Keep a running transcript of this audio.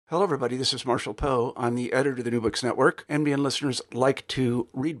Hello, everybody. This is Marshall Poe. I'm the editor of the New Books Network. NBN listeners like to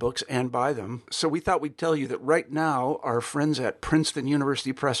read books and buy them. So we thought we'd tell you that right now, our friends at Princeton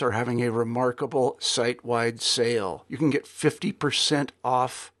University Press are having a remarkable site-wide sale. You can get 50%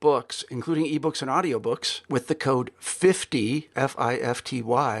 off books, including ebooks and audiobooks, with the code 50,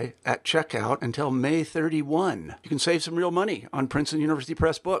 F-I-F-T-Y, at checkout until May 31. You can save some real money on Princeton University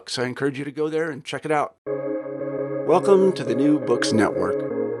Press books. I encourage you to go there and check it out. Welcome to the New Books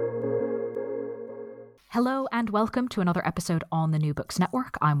Network. Hello and welcome to another episode on the New Books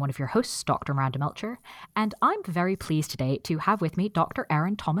Network. I'm one of your hosts, Dr. Miranda Melcher, and I'm very pleased today to have with me Dr.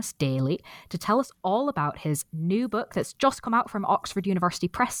 Aaron Thomas Dailey to tell us all about his new book that's just come out from Oxford University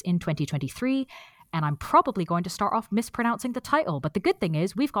Press in 2023. And I'm probably going to start off mispronouncing the title, but the good thing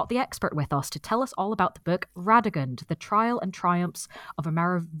is we've got the expert with us to tell us all about the book Radegund, The Trial and Triumphs of a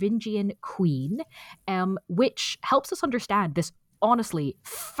Merovingian Queen, which helps us understand this honestly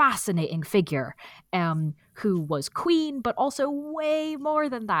fascinating figure who was queen, but also way more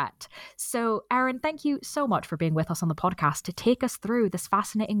than that. So, Aaron, thank you so much for being with us on the podcast to take us through this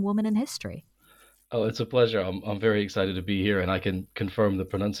fascinating woman in history. Oh, it's a pleasure. I'm very excited to be here, and I can confirm the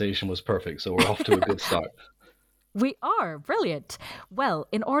pronunciation was perfect, so we're off to a good start. We are. Brilliant. Well,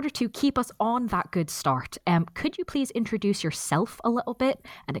 in order to keep us on that good start, could you please introduce yourself a little bit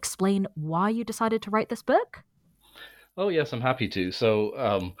and explain why you decided to write this book? Oh, yes, I'm happy to.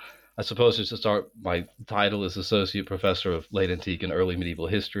 So I suppose just to start, my title is Associate Professor of Late Antique and Early Medieval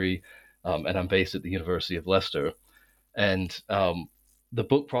History, and I'm based at the University of Leicester. And the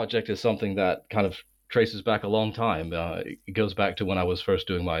book project is something that kind of traces back a long time. It goes back to when I was first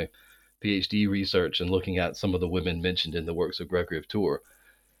doing my PhD research and looking at some of the women mentioned in the works of Gregory of Tours.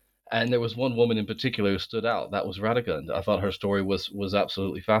 And there was one woman in particular who stood out. That was Radegund. I thought her story was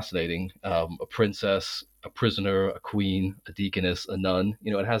absolutely fascinating. A princess, a prisoner, a queen, a deaconess, a nun.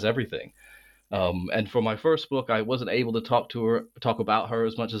 You know, it has everything. And for my first book, I wasn't able to talk about her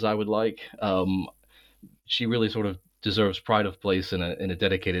as much as I would like. She really sort of deserves pride of place in a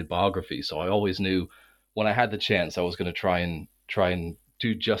dedicated biography. So I always knew when I had the chance, I was going to try and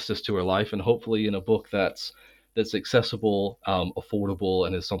do justice to her life, and hopefully in a book that's accessible, affordable,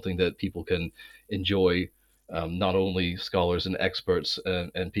 and is something that people can enjoy, not only scholars and experts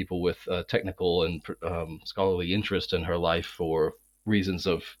and people with technical and scholarly interest in her life for reasons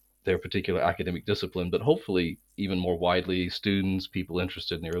of their particular academic discipline, but hopefully even more widely, students, people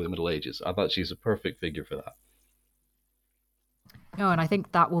interested in the early Middle Ages. I thought she's a perfect figure for that. No, and I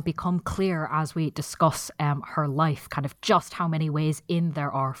think that will become clear as we discuss her life, kind of just how many ways in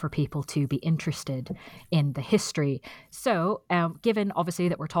there are for people to be interested in the history. So, given obviously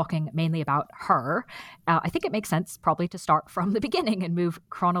that we're talking mainly about her, I think it makes sense probably to start from the beginning and move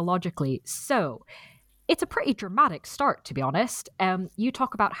chronologically. So, it's a pretty dramatic start, to be honest. You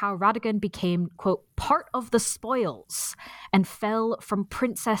talk about how Radegund became, quote, part of the spoils and fell from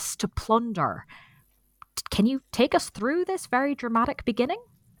princess to plunder. Can you take us through this very dramatic beginning?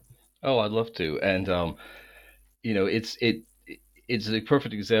 Oh, I'd love to. And, it's a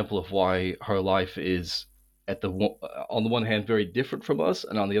perfect example of why her life is on the one hand, very different from us,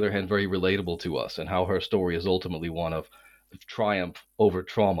 and on the other hand, very relatable to us, and how her story is ultimately one of triumph over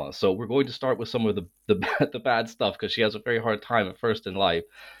trauma. So we're going to start with some of the bad stuff, because she has a very hard time at first in life.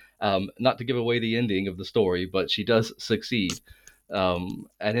 Not to give away the ending of the story, but she does succeed. And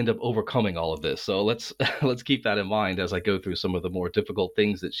end up overcoming all of this. So let's keep that in mind as I go through some of the more difficult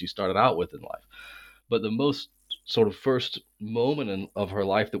things that she started out with in life. But the most sort of first moment of her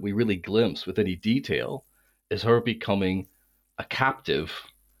life that we really glimpse with any detail is her becoming a captive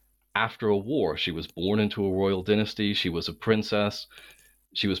after a war. She was born into a royal dynasty. She was a princess.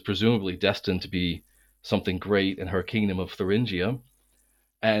 She was presumably destined to be something great in her kingdom of Thuringia.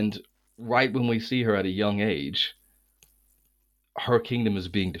 And right when we see her at a young age, her kingdom is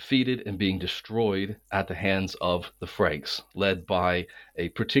being defeated and being destroyed at the hands of the Franks, led by a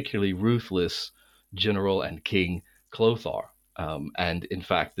particularly ruthless general and king, Clothar. And in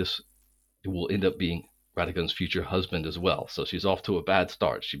fact, this will end up being Radegund's future husband as well. So she's off to a bad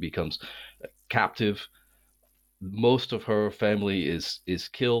start. She becomes captive. Most of her family is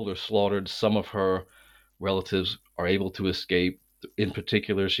killed or slaughtered. Some of her relatives are able to escape. In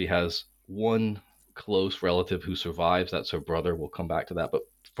particular, she has one close relative who survives. That's her brother. We'll come back to that. But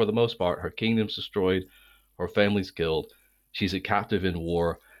for the most part, her kingdom's destroyed, her family's killed, she's a captive in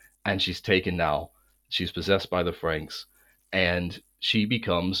war, and she's taken now. She's possessed by the Franks, and she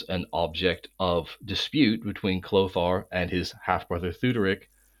becomes an object of dispute between Clothar and his half-brother Theuderic,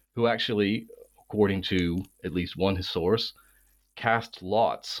 who actually, according to at least one source, cast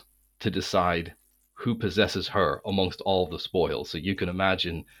lots to decide who possesses her amongst all the spoils. So you can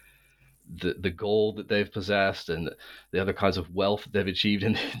imagine the gold that they've possessed and the other kinds of wealth that they've achieved,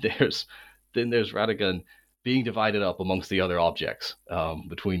 and there's Radegund being divided up amongst the other objects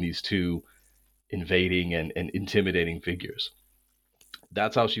between these two invading and intimidating figures.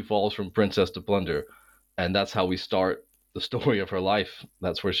 That's how she falls from princess to plunder, and that's how we start the story of her life.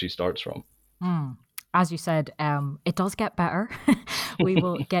 That's where she starts from. As you said, it does get better. We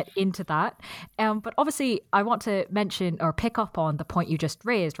will get into that. But obviously, I want to mention or pick up on the point you just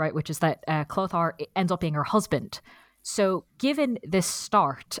raised, right, which is that Clothar ends up being her husband. So given this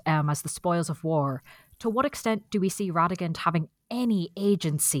start as the spoils of war, to what extent do we see Radegund having any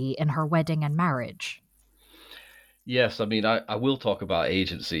agency in her wedding and marriage? Yes, I mean, I will talk about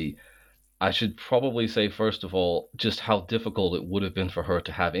agency. I should probably say, first of all, just how difficult it would have been for her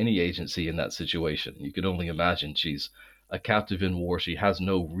to have any agency in that situation. You could only imagine. She's a captive in war. She has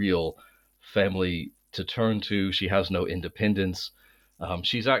no real family to turn to. She has no independence.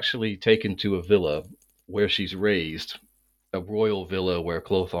 She's actually taken to a villa where she's raised, a royal villa where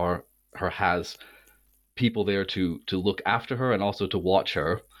Clothar her has people there to look after her and also to watch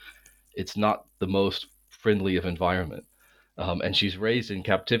her. It's not the most friendly of environment. And she's raised in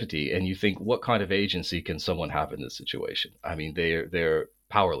captivity, and you think, what kind of agency can someone have in this situation? I mean, they're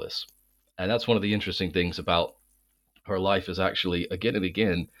powerless. And that's one of the interesting things about her life is actually, again and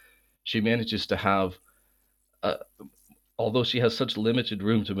again, she manages to have, although she has such limited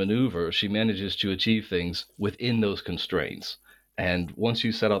room to maneuver, she manages to achieve things within those constraints. And once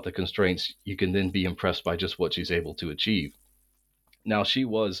you set out the constraints, you can then be impressed by just what she's able to achieve. Now, she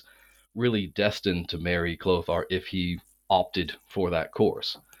was really destined to marry Clothar if he opted for that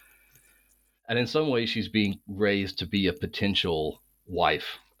course. And in some ways, she's being raised to be a potential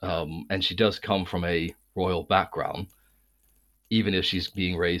wife. And she does come from a royal background, even if she's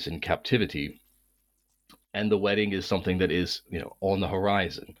being raised in captivity. And the wedding is something that is, on the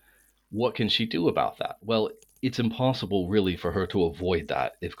horizon. What can she do about that? Well, it's impossible really for her to avoid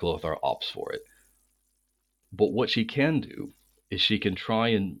that if Clothar opts for it. But what she can do is she can try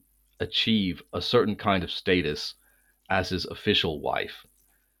and achieve a certain kind of status as his official wife.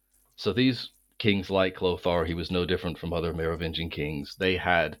 So these kings like Clothar, he was no different from other Merovingian kings. They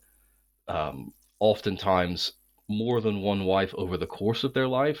had oftentimes more than one wife over the course of their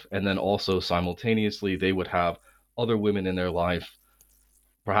life, and then also simultaneously they would have other women in their life,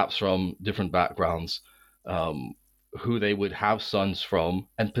 perhaps from different backgrounds, who they would have sons from,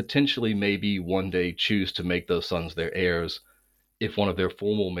 and potentially maybe one day choose to make those sons their heirs if one of their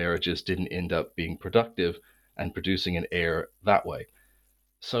formal marriages didn't end up being productive and producing an heir that way.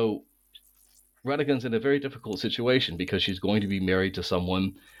 So Radegund's in a very difficult situation because she's going to be married to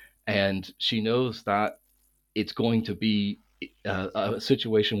someone, and she knows that it's going to be a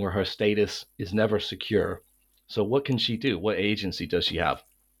situation where her status is never secure. So what can she do? What agency does she have?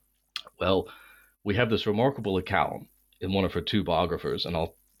 Well, we have this remarkable account in one of her two biographers, and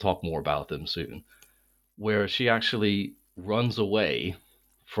I'll talk more about them soon, where she actually runs away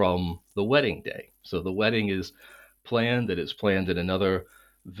from the wedding day. So the wedding is planned, that it's planned in another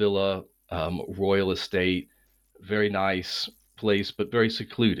villa, royal estate, very nice place, but very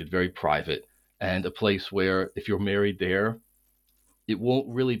secluded, very private, and a place where if you're married there, it won't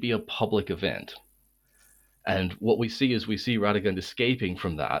really be a public event. And what we see is we see Radegund escaping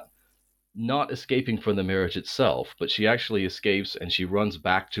from that, not escaping from the marriage itself, but she actually escapes and she runs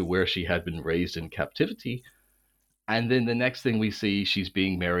back to where she had been raised in captivity. And then the next thing we see, she's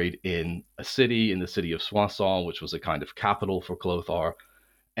being married in a city, in the city of Soissons, which was a kind of capital for Clothar.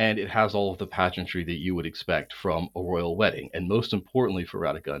 And it has all of the pageantry that you would expect from a royal wedding. And most importantly for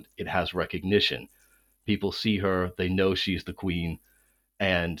Radegund, it has recognition. People see her, they know she's the queen,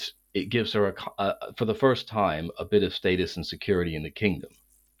 and it gives her, for the first time, a bit of status and security in the kingdom.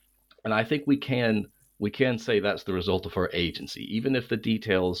 And I think we can say that's the result of her agency, even if the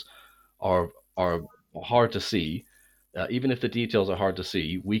details are hard to see. Even if the details are hard to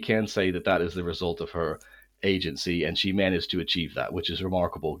see, we can say that that is the result of her agency, and she managed to achieve that, which is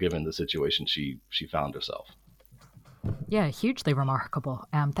remarkable given the situation she found herself. Yeah, hugely remarkable.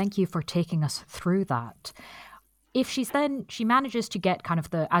 Thank you for taking us through that. If she manages to get kind of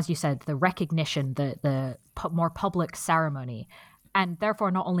the, as you said, the recognition, the more public ceremony, and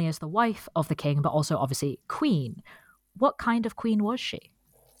therefore not only as the wife of the king, but also obviously queen, what kind of queen was she?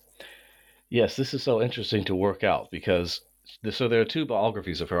 Yes, this is so interesting to work out because so there are two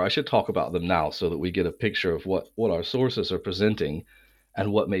biographies of her. I should talk about them now so that we get a picture of what our sources are presenting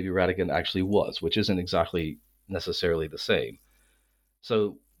and what maybe Radegund actually was, which isn't exactly necessarily the same.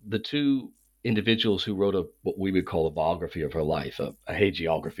 So the two individuals who wrote what we would call a biography of her life, a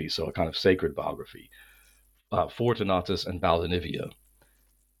hagiography, so a kind of sacred biography, Fortunatus and Baldinivia.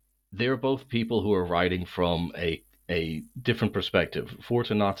 They're both people who are writing from a different perspective.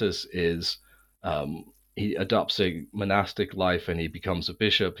 Fortunatus is he adopts a monastic life and he becomes a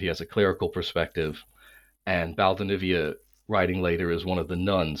bishop. He has a clerical perspective. And Baldinivia, writing later, is one of the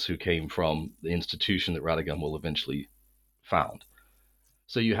nuns who came from the institution that Radegund will eventually found.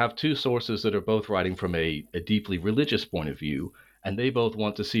 So you have two sources that are both writing from a deeply religious point of view, and they both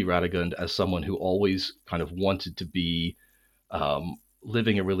want to see Radegund as someone who always kind of wanted to be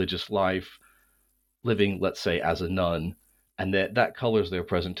living a religious life, living, let's say, as a nun, and that colors their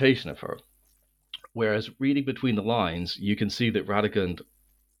presentation of her. Whereas reading between the lines, you can see that Radegund,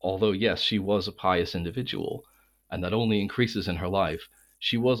 although yes, she was a pious individual, and that only increases in her life,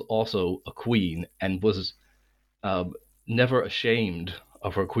 she was also a queen and was never ashamed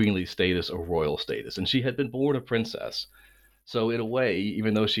of her queenly status or royal status. And she had been born a princess. So in a way,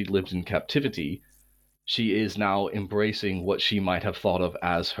 even though she'd lived in captivity, she is now embracing what she might have thought of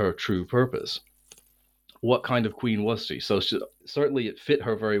as her true purpose. What kind of queen was she? So certainly it fit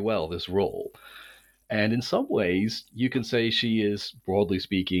her very well, this role. And in some ways, you can say she is, broadly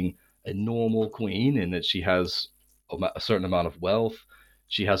speaking, a normal queen in that she has a certain amount of wealth.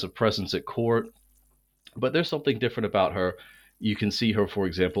 She has a presence at court. But there's something different about her. You can see her, for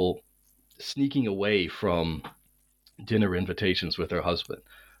example, sneaking away from dinner invitations with her husband,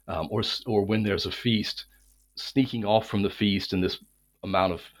 or when there's a feast, sneaking off from the feast in this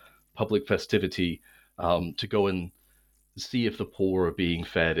amount of public festivity to go and see if the poor are being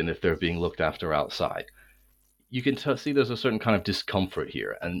fed and if they're being looked after outside. You can see there's a certain kind of discomfort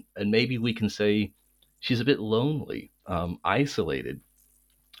here, and maybe we can say she's a bit lonely, isolated,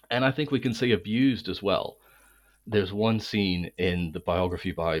 and I think we can say abused as well. There's one scene in the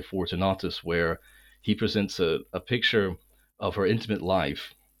biography by Fortunatus where he presents a picture of her intimate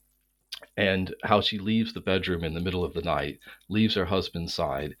life and how she leaves the bedroom in the middle of the night, leaves her husband's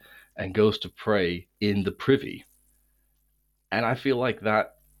side, and goes to pray in the privy. And I feel like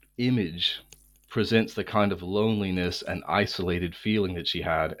that image presents the kind of loneliness and isolated feeling that she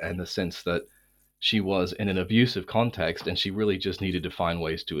had, and the sense that she was in an abusive context and she really just needed to find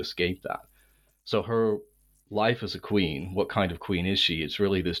ways to escape that. So her life as a queen, what kind of queen is she? It's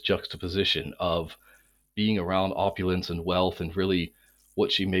really this juxtaposition of being around opulence and wealth and really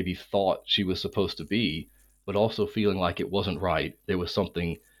what she maybe thought she was supposed to be, but also feeling like it wasn't right. There was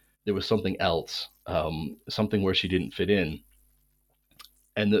something else, something where she didn't fit in.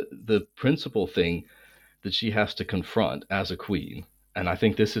 And the principal thing that she has to confront as a queen, and I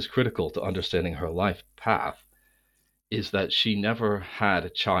think this is critical to understanding her life path, is that she never had a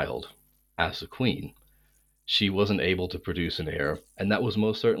child as a queen. She wasn't able to produce an heir, and that was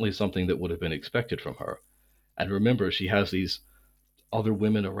most certainly something that would have been expected from her. And remember, she has these other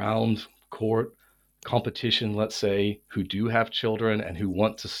women around court, competition, let's say, who do have children and who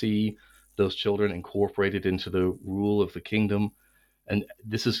want to see those children incorporated into the rule of the kingdom. And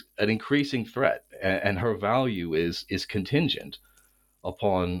this is an increasing threat, and her value is contingent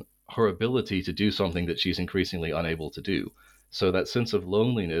upon her ability to do something that she's increasingly unable to do. So that sense of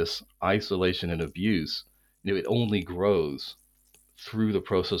loneliness, isolation, and abuse, it only grows through the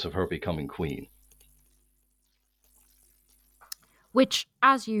process of her becoming queen. Which,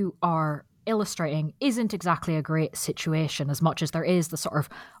 as you are illustrating, isn't exactly a great situation, as much as there is the sort of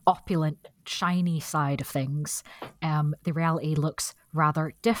opulent, shiny side of things. The reality looks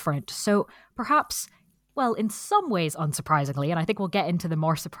rather different. So perhaps, well, in some ways, unsurprisingly, and I think we'll get into the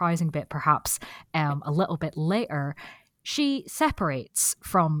more surprising bit perhaps a little bit later, she separates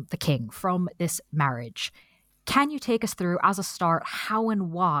from the king, from this marriage. Can you take us through, as a start, how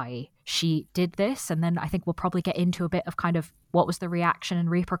and why she did this? And then I think we'll probably get into a bit of kind of what was the reaction and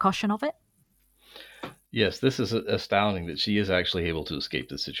repercussion of it. Yes, this is astounding that she is actually able to escape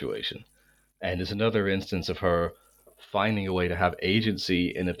the situation. And is another instance of her finding a way to have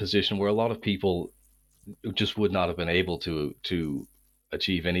agency in a position where a lot of people just would not have been able to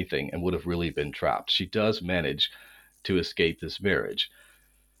achieve anything and would have really been trapped. She does manage to escape this marriage.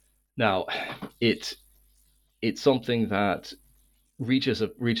 Now, it's something that reaches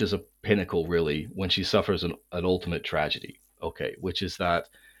a pinnacle, really, when she suffers an ultimate tragedy, okay, which is that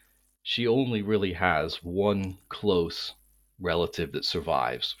she only really has one close relative that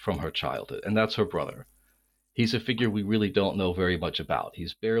survives from her childhood, and that's her brother. He's a figure we really don't know very much about.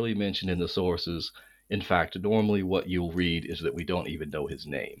 He's barely mentioned in the sources. In fact, normally what you'll read is that we don't even know his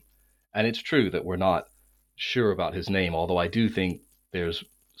name. And it's true that we're not sure about his name, although I do think there's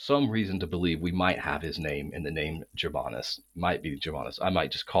some reason to believe we might have his name in the name Germanus. Might be Germanus. I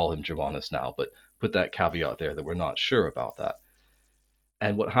might just call him Germanus now, but put that caveat there that we're not sure about that.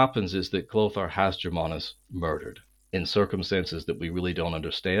 And what happens is that Clothar has Germanus murdered in circumstances that we really don't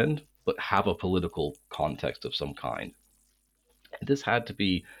understand, but have a political context of some kind. This had to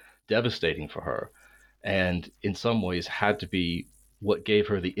be devastating for her, and in some ways had to be what gave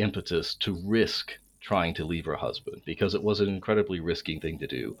her the impetus to risk trying to leave her husband, because it was an incredibly risky thing to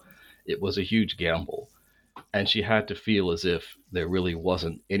do. It was a huge gamble, and she had to feel as if there really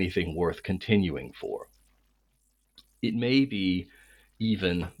wasn't anything worth continuing for. It may be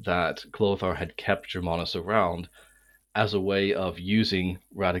even that Clothar had kept Germanus around as a way of using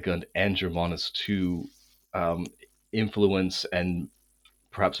Radegund and Germanus to influence and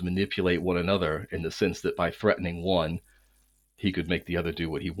perhaps manipulate one another, in the sense that by threatening one, he could make the other do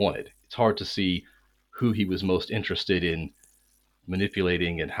what he wanted. It's hard to see who he was most interested in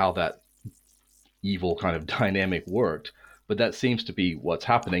manipulating and how that evil kind of dynamic worked, but that seems to be what's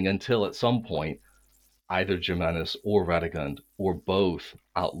happening until at some point either Germanus or Radegund or both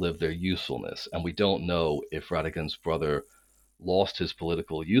outlive their usefulness. And we don't know if Radegund's brother lost his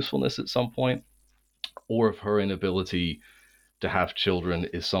political usefulness at some point, or if her inability to have children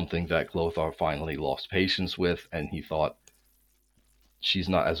is something that Clothar finally lost patience with, and he thought, she's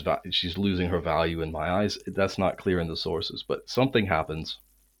losing her value in my eyes. That's not clear in the sources, but something happens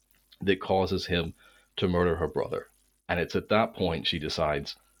that causes him to murder her brother. And it's at that point she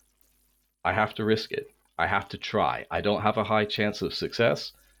decides, I have to risk it. I have to try. I don't have a high chance of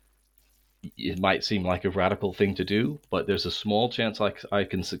success. It might seem like a radical thing to do, but there's a small chance I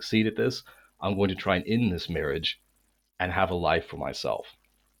can succeed at this. I'm going to try and end this marriage and have a life for myself.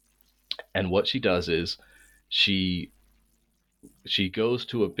 And what she does is she goes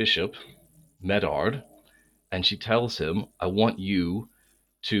to a bishop, Medard, and she tells him, I'm going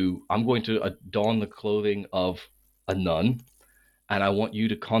to don the clothing of a nun, and I want you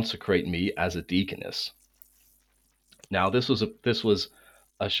to consecrate me as a deaconess. Now, this was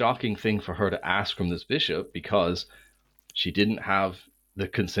a shocking thing for her to ask from this bishop, because she didn't have the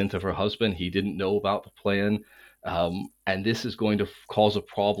consent of her husband. He didn't know about the plan. And this is going to cause a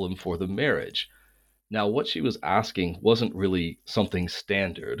problem for the marriage. Now, what she was asking wasn't really something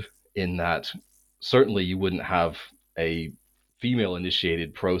standard, in that certainly you wouldn't have a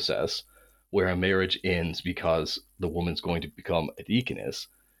female-initiated process where a marriage ends because the woman's going to become a deaconess.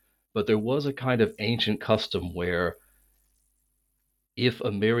 But there was a kind of ancient custom where if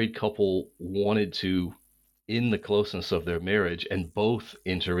a married couple wanted to end the closeness of their marriage and both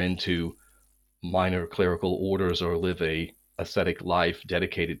enter into minor clerical orders or live a ascetic life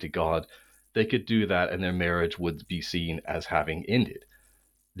dedicated to God, they could do that and their marriage would be seen as having ended.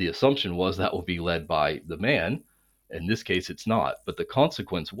 The assumption was that would be led by the man. In this case, it's not. But the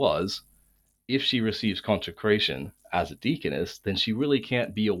consequence was, if she receives consecration as a deaconess, then she really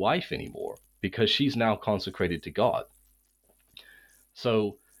can't be a wife anymore, because she's now consecrated to God.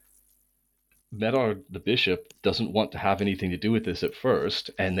 So Medard, the bishop, doesn't want to have anything to do with this at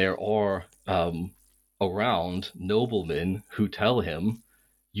first, and there are around noblemen who tell him,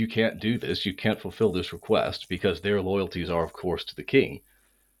 you can't do this, you can't fulfill this request, because their loyalties are, of course, to the king.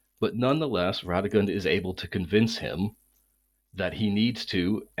 But nonetheless, Radegund is able to convince him that he needs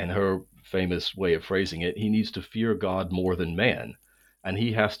to, and her famous way of phrasing it, he needs to fear God more than man, and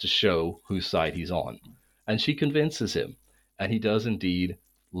he has to show whose side he's on. And she convinces him, and he does indeed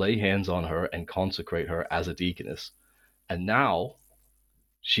lay hands on her and consecrate her as a deaconess. And now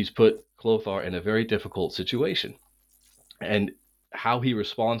she's put Clothar in a very difficult situation. And how he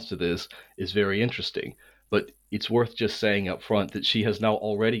responds to this is very interesting. But it's worth just saying up front that she has now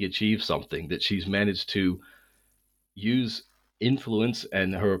already achieved something, that she's managed to use influence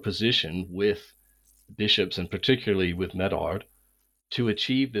and her position with bishops, and particularly with Medard, to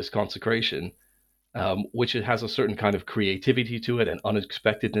achieve this consecration, which it has a certain kind of creativity to it and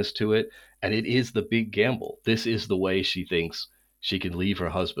unexpectedness to it. And it is the big gamble. This is the way she thinks she can leave her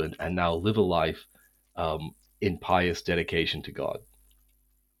husband and now live a life in pious dedication to God.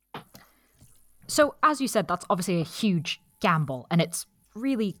 So, as you said, that's obviously a huge gamble, and it's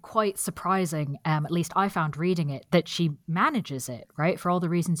really quite surprising, at least I found reading it, that she manages it, right, for all the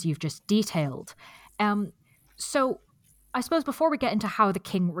reasons you've just detailed. So, I suppose before we get into how the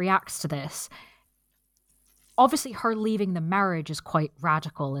king reacts to this, obviously her leaving the marriage is quite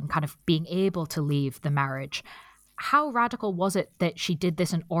radical, and kind of being able to leave the marriage. How radical was it that she did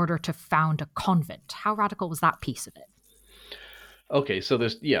this in order to found a convent? How radical was that piece of it? Okay, so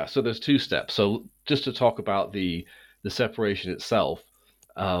there's two steps. So just to talk about the separation itself,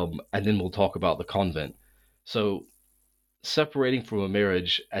 and then we'll talk about the convent. So separating from a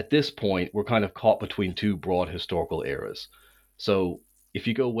marriage at this point, we're kind of caught between two broad historical eras. So if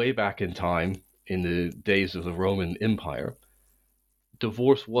you go way back in time, in the days of the Roman Empire,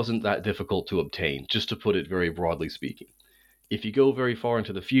 divorce wasn't that difficult to obtain, just to put it very broadly speaking. If you go very far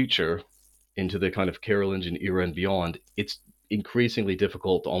into the future, into the kind of Carolingian era and beyond, it's increasingly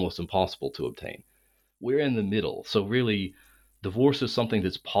difficult, almost impossible to obtain. We're in the middle. So really, divorce is something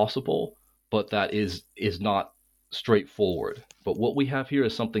that's possible, but that is not straightforward. But what we have here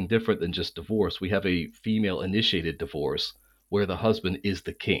is something different than just divorce. We have a female initiated divorce where the husband is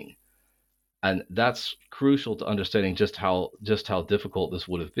the king. And that's crucial to understanding just how difficult this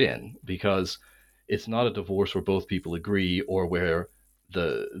would have been, because it's not a divorce where both people agree or where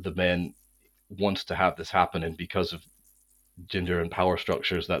the man wants to have this happen, and because of gender and power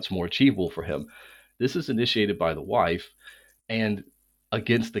structures that's more achievable for him. This is initiated by the wife and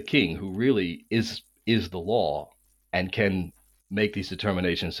against the king, who really is the law and can make these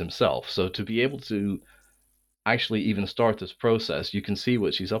determinations himself. So to be able to actually even start this process, you can see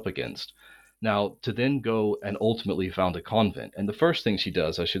what she's up against. Now, to then go and ultimately found a convent, and the first thing she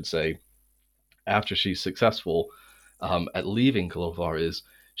does, I should say, after she's successful at leaving Clothar, is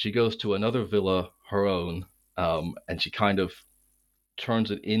she goes to another villa, her own, and she kind of turns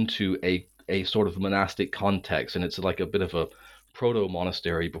it into a sort of monastic context, and it's like a bit of a proto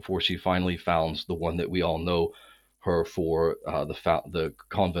monastery before she finally founds the one that we all know her for, the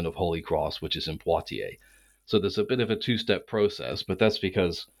convent of Holy Cross, which is in Poitiers. So there's a bit of a two-step process, but that's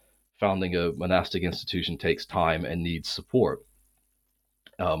because founding a monastic institution takes time and needs support.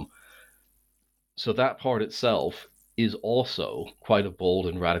 So that part itself is also quite a bold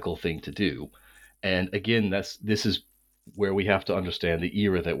and radical thing to do. And again, this is where we have to understand the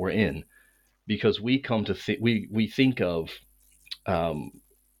era that we're in, because we come to we think of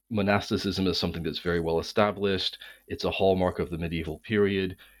monasticism as something that's very well established. It's a hallmark of the medieval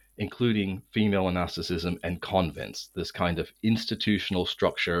period, including female monasticism and convents, this kind of institutional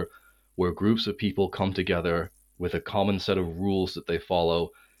structure where groups of people come together with a common set of rules that they follow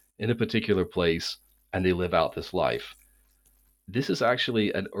in a particular place, and they live out this life. This is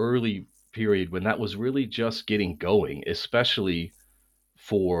actually an early period when that was really just getting going, especially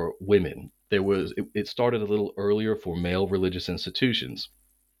for women. It started a little earlier for male religious institutions,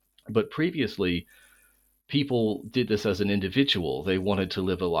 but previously people did this as an individual. They wanted to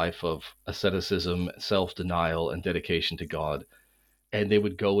live a life of asceticism, self-denial, and dedication to God, and they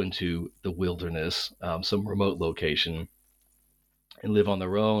would go into the wilderness, some remote location, and live on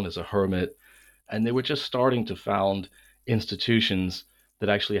their own as a hermit. And they were just starting to found institutions that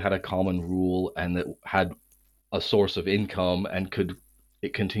actually had a common rule and that had a source of income and could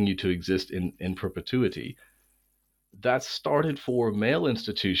it continue to exist in perpetuity. That started for male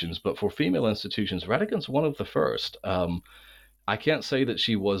institutions, but for female institutions, Radegund's one of the first. I can't say that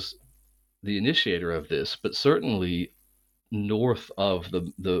she was the initiator of this, but certainly north of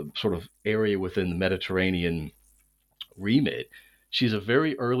the sort of area within the Mediterranean remit, she's a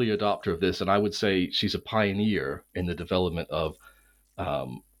very early adopter of this, and I would say she's a pioneer in the development of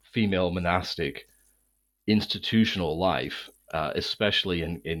female monastic institutional life, especially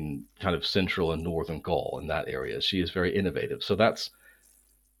in kind of central and northern Gaul, in that area. She is very innovative. So that's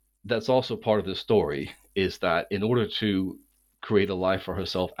also part of the story, is that in order to create a life for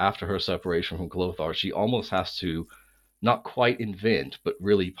herself after her separation from Clothar, she almost has to not quite invent, but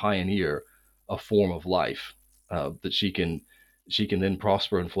really pioneer a form of life that she can then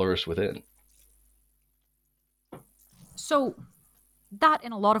prosper and flourish within. So that,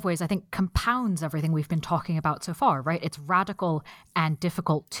 in a lot of ways, I think compounds everything we've been talking about so far, right? It's radical and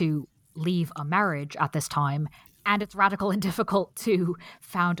difficult to leave a marriage at this time, and it's radical and difficult to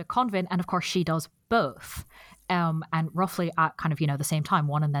found a convent, and of course she does both, and roughly at kind of, the same time,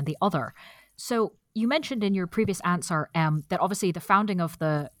 one and then the other. So you mentioned in your previous answer that obviously the founding of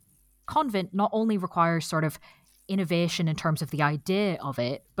the convent not only requires sort of innovation in terms of the idea of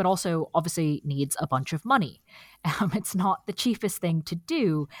it, but also obviously needs a bunch of money. It's not the cheapest thing to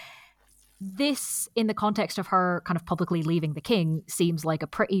do. This, in the context of her kind of publicly leaving the king, seems like a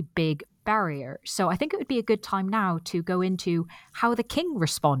pretty big barrier. So I think it would be a good time now to go into how the king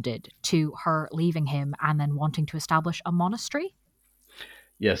responded to her leaving him and then wanting to establish a monastery.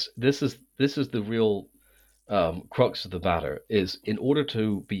 Yes, this is the real crux of the matter, is in order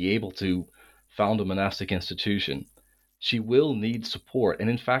to be able to found a monastic institution, she will need support. And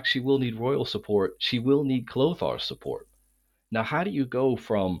in fact, she will need royal support. She will need Clothar's support. Now, how do you go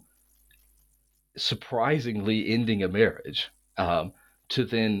from surprisingly ending a marriage to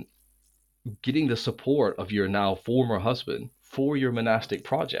then getting the support of your now former husband for your monastic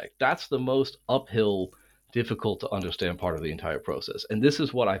project? That's the most uphill difficult to understand part of the entire process. And this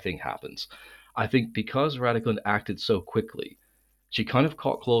is what I think happens. I think because Radegund acted so quickly, she kind of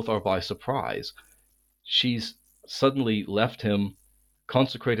caught Clothar by surprise. She's suddenly left him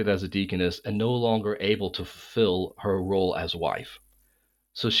consecrated as a deaconess and no longer able to fulfill her role as wife.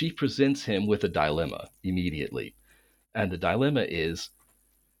 So she presents him with a dilemma immediately. And the dilemma is,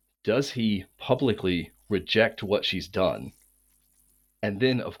 does he publicly reject what she's done? And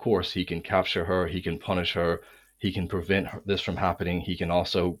then, of course, he can capture her, he can punish her, he can prevent this from happening. He can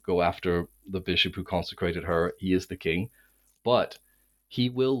also go after the bishop who consecrated her. He is the king. But he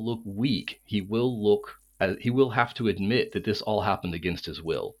will look weak. He will have to admit that this all happened against his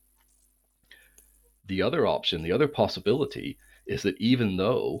will. The other option, the other possibility, is that even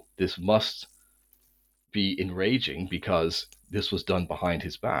though this must be enraging because this was done behind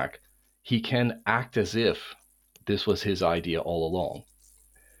his back, he can act as if this was his idea all along.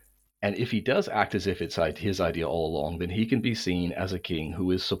 And if he does act as if it's his idea all along, then he can be seen as a king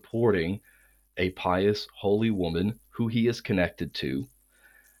who is supporting a pious, holy woman who he is connected to,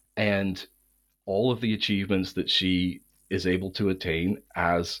 and all of the achievements that she is able to attain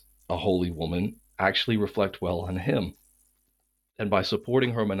as a holy woman actually reflect well on him. And by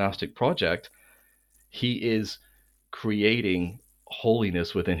supporting her monastic project, he is creating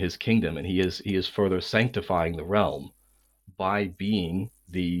holiness within his kingdom, and he is further sanctifying the realm by being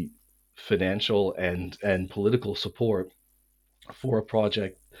the financial and political support for a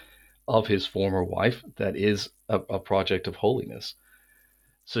project of his former wife that is a project of holiness.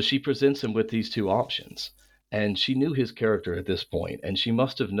 So she presents him with these two options, and she knew his character at this point, and she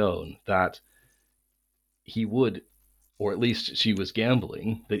must have known that he would, or at least she was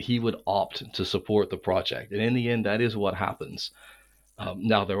gambling, that he would opt to support the project. And in the end, that is what happens.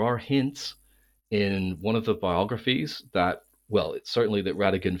 Now, there are hints in one of the biographies that, well, it's certainly that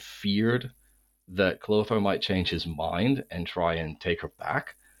Radegund feared that Clothar might change his mind and try and take her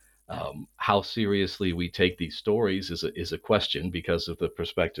back. How seriously we take these stories is a question because of the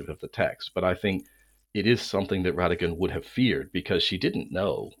perspective of the text. But I think it is something that Radegund would have feared because she didn't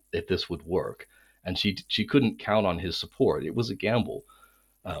know if this would work. And she couldn't count on his support. It was a gamble.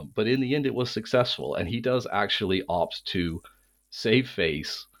 But in the end, it was successful. And he does actually opt to save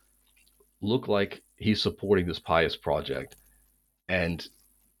face, look like he's supporting this pious project, and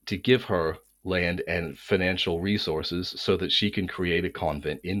to give her land and financial resources so that she can create a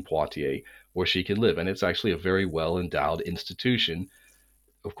convent in Poitiers where she can live. And it's actually a very well endowed institution.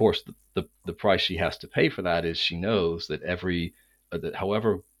 Of course, the price she has to pay for that is she knows that that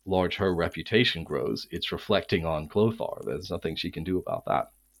however large her reputation grows, it's reflecting on Clothar. There's nothing she can do about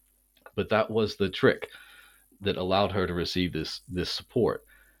that. But that was the trick that allowed her to receive this support.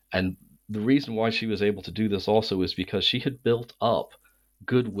 And the reason why she was able to do this also is because she had built up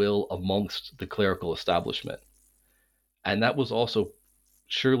goodwill amongst the clerical establishment. And that was also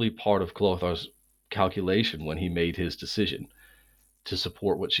surely part of Clothar's calculation when he made his decision to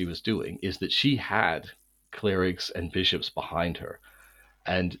support what she was doing, is that she had clerics and bishops behind her.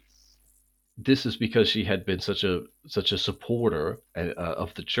 And this is because she had been such a supporter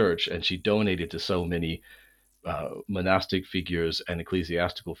of the church, and she donated to so many monastic figures and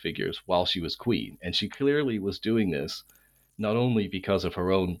ecclesiastical figures while she was queen. And she clearly was doing this not only because of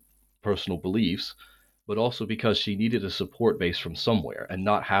her own personal beliefs, but also because she needed a support base from somewhere, and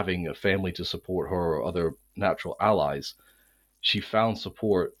not having a family to support her or other natural allies, she found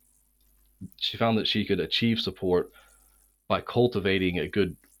that she could achieve support by cultivating a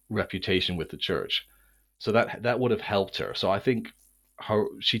good reputation with the church. So that would have helped her. So I think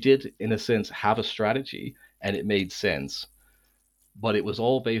she did, in a sense, have a strategy, and it made sense. But it was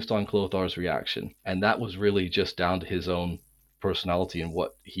all based on Clothar's reaction, and that was really just down to his own personality and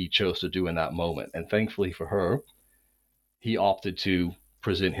what he chose to do in that moment. And thankfully for her, he opted to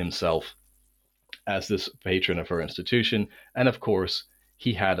present himself as this patron of her institution. And of course,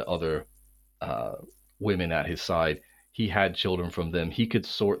 he had other women at his side. He had children from them. He could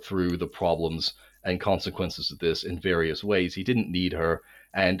sort through the problems and consequences of this in various ways. He didn't need her,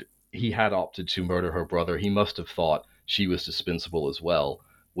 and he had opted to murder her brother. He must have thought she was dispensable as well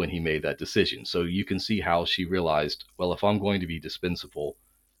when he made that decision. So you can see how she realized, well, if I'm going to be dispensable,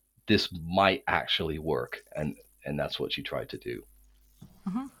 this might actually work. And that's what she tried to do.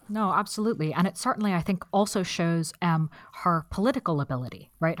 Mm-hmm. No, absolutely. And it certainly, I think, also shows her political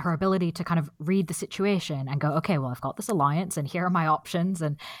ability, right? Her ability to kind of read the situation and go, okay, well, I've got this alliance and here are my options,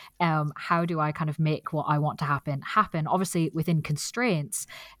 and how do I kind of make what I want to happen, obviously within constraints.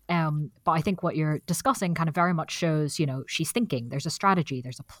 But I think what you're discussing kind of very much shows, she's thinking, there's a strategy,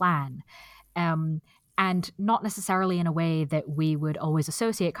 there's a plan. and not necessarily in a way that we would always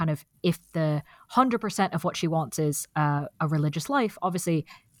associate kind of if the 100% of what she wants is a religious life. Obviously,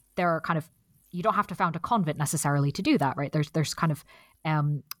 there are kind of, you don't have to found a convent necessarily to do that, right? There's kind of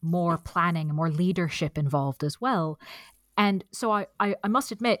more planning and more leadership involved as well. And so I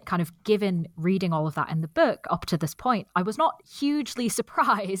must admit, kind of given reading all of that in the book up to this point, I was not hugely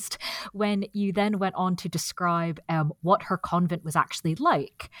surprised when you then went on to describe what her convent was actually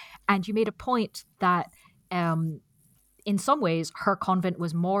like. And you made a point that in some ways, her convent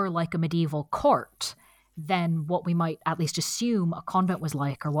was more like a medieval court than what we might at least assume a convent was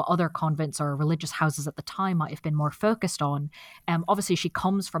like, or what other convents or religious houses at the time might have been more focused on. Obviously, she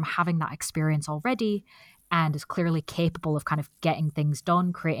comes from having that experience already and is clearly capable of kind of getting things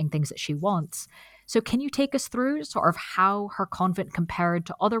done, creating things that she wants. So can you take us through sort of how her convent compared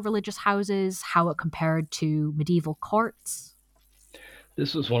to other religious houses, how it compared to medieval courts?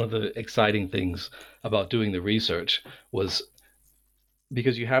 This was one of the exciting things about doing the research, was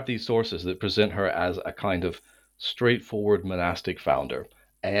because you have these sources that present her as a kind of straightforward monastic founder.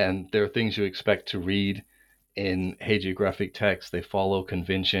 And there are things you expect to read in hagiographic text. They follow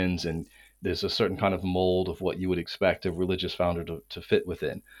conventions, and there's a certain kind of mold of what you would expect a religious founder to fit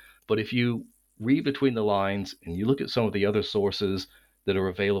within. But if you read between the lines and you look at some of the other sources that are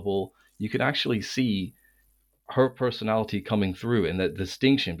available, you can actually see her personality coming through, and that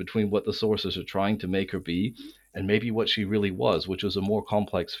distinction between what the sources are trying to make her be and maybe what she really was, which was a more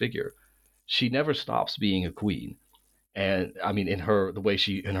complex figure. She never stops being a queen. And I mean, in her, the way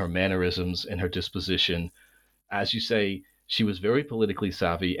she, in her mannerisms, in her disposition, as you say, she was very politically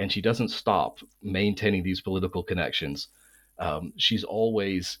savvy, and she doesn't stop maintaining these political connections. She's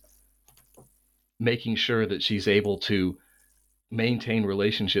always making sure that she's able to maintain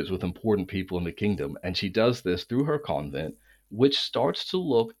relationships with important people in the kingdom. And she does this through her convent, which starts to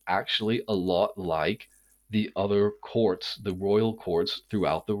look actually a lot like the other courts, the royal courts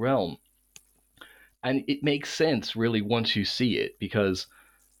throughout the realm. And it makes sense really once you see it, because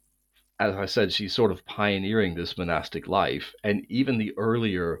as I said, she's sort of pioneering this monastic life. And even the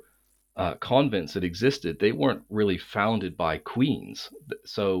earlier convents that existed, they weren't really founded by queens.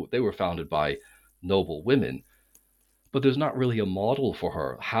 So they were founded by noble women. But there's not really a model for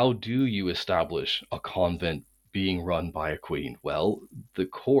her. How do you establish a convent being run by a queen? Well, the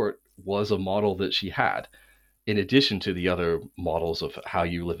court was a model that she had, in addition to the other models of how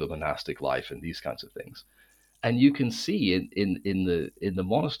you live a monastic life and these kinds of things. And you can see in the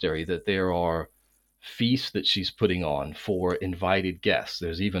monastery that there are feasts that she's putting on for invited guests.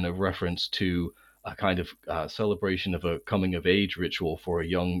 There's even a reference to a kind of celebration of a coming of age ritual for a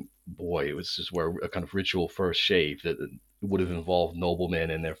young boy. It was just where a kind of ritual first shave that would have involved noblemen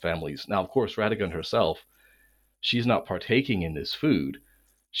and their families. Now, of course, Radegund herself, she's not partaking in this food.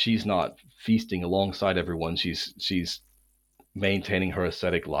 She's not feasting alongside everyone. She's maintaining her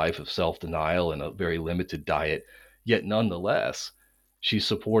ascetic life of self-denial and a very limited diet. Yet, nonetheless, she's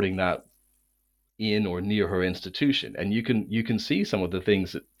supporting that in or near her institution. And you can see some of the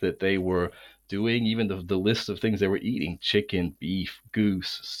things that they were doing, even the list of things they were eating: chicken, beef,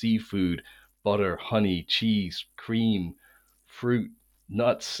 goose, seafood, butter, honey, cheese, cream, fruit,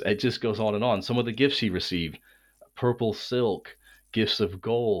 nuts. It just goes on and on. Some of the gifts she received: purple silk, gifts of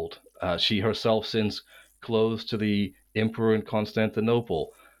gold. She herself sends clothes to the emperor in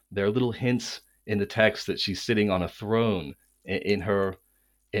Constantinople. There are little hints in the text that she's sitting on a throne in her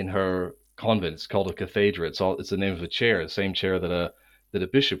convent. It's called a cathedra. It's the name of a chair, the same chair that a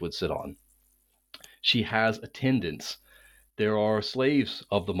bishop would sit on. She has attendants. There are slaves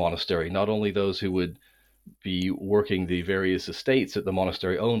of the monastery, not only those who would be working the various estates that the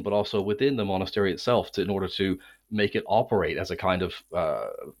monastery owned, but also within the monastery itself, in order to make it operate as a kind of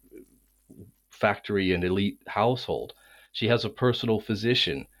factory and elite household. She has a personal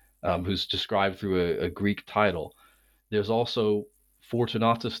physician who's described through a Greek title. There's also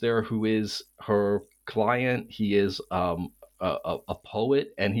Fortunatus there, who is her client. He is a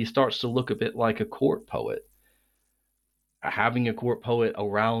poet, and he starts to look a bit like a court poet. Having a court poet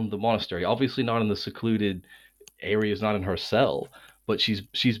around the monastery, obviously not in the secluded areas, not in her cell, but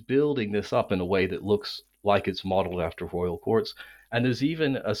she's building this up in a way that looks like it's modeled after royal courts. And there's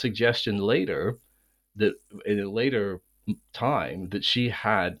even a suggestion later that in a later time that she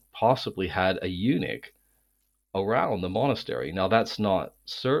had possibly had a eunuch around the monastery. Now that's not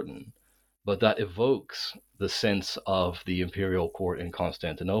certain, but that evokes the sense of the imperial court in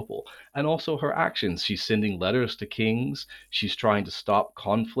Constantinople. And also her actions. She's sending letters to kings. She's trying to stop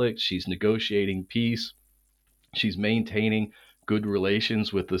conflict. She's negotiating peace. She's maintaining good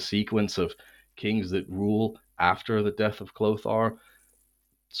relations with the sequence of kings that rule after the death of Clothar.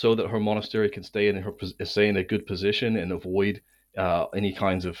 so that her monastery can stay in a good position and avoid any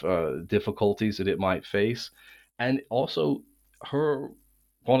kinds of difficulties that it might face. And also, her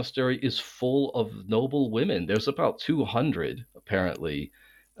monastery is full of noble women. There's about 200, apparently,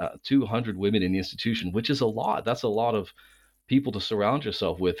 200 women in the institution, which is a lot. That's a lot of people to surround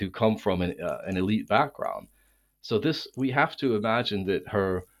yourself with who come from an elite background. So we have to imagine that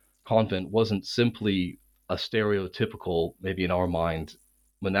her convent wasn't simply a stereotypical, maybe in our mind,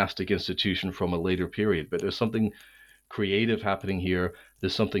 monastic institution from a later period, but there's something creative happening here.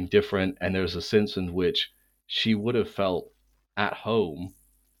 There's something different, and there's a sense in which she would have felt at home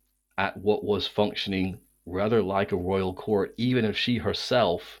at what was functioning rather like a royal court, even if she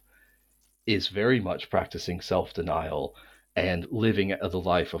herself is very much practicing self-denial and living the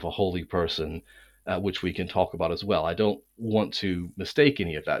life of a holy person, which we can talk about as well. I don't want to mistake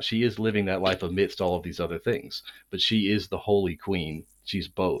any of that. She is living that life amidst all of these other things, but she is the holy queen. She's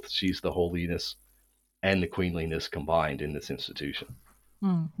both. She's the holiness and the queenliness combined in this institution.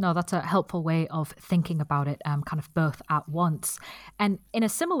 No, that's a helpful way of thinking about it, kind of both at once. And in a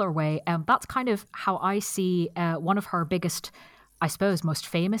similar way, that's kind of how I see one of her biggest, I suppose, most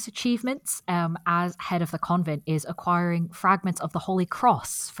famous achievements as head of the convent is acquiring fragments of the Holy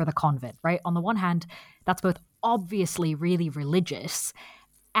Cross for the convent, right? On the one hand, that's both obviously really religious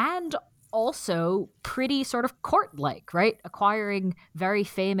and also pretty sort of court-like, right? Acquiring very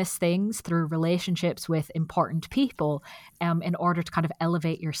famous things through relationships with important people in order to kind of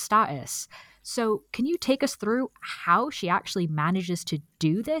elevate your status. So can you take us through how she actually manages to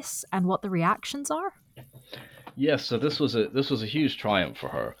do this and what the reactions are? Yes, so this was a huge triumph for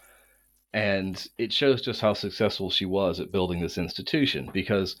her. And it shows just how successful she was at building this institution,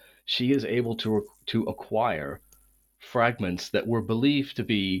 because she is able to acquire fragments that were believed to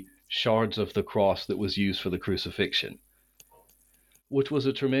be shards of the cross that was used for the crucifixion, which was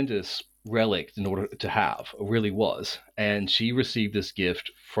a tremendous relic in order to have. It really was. And she received this gift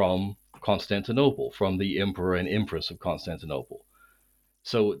from Constantinople, from the emperor and empress of Constantinople.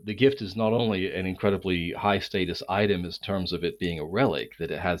 So the gift is not only an incredibly high status item in terms of it being a relic, that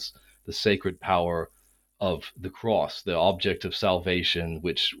it has the sacred power of the cross, the object of salvation,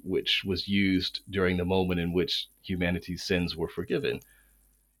 which was used during the moment in which humanity's sins were forgiven.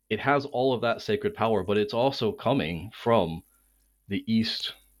 It has all of that sacred power, but it's also coming from the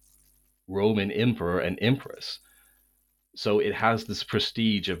East Roman emperor and empress. So it has this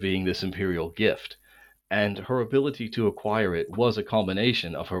prestige of being this imperial gift. And her ability to acquire it was a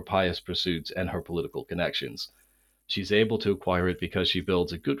combination of her pious pursuits and her political connections. She's able to acquire it because she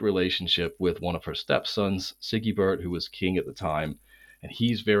builds a good relationship with one of her stepsons, Sigebert, who was king at the time, and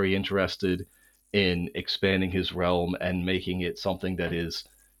he's very interested in expanding his realm and making it something that is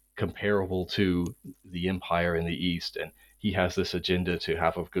comparable to the empire in the East. And he has this agenda to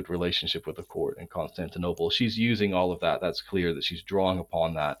have a good relationship with the court in Constantinople. She's using all of that. That's clear that she's drawing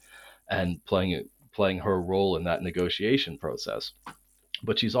upon that and playing her role in that negotiation process.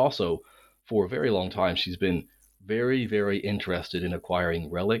 But she's also, for a very long time, she's been very, very interested in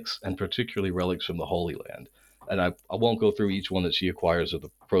acquiring relics, and particularly relics from the Holy Land. And I won't go through each one that she acquires or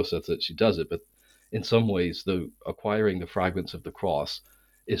the process that she does it, but in some ways, acquiring the fragments of the cross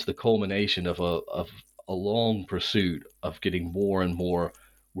is the culmination of a long pursuit of getting more and more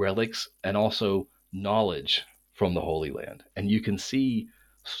relics and also knowledge from the Holy Land. And you can see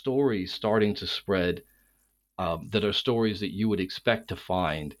stories starting to spread that are stories that you would expect to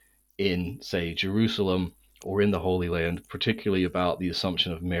find in, say, Jerusalem or in the Holy Land, particularly about the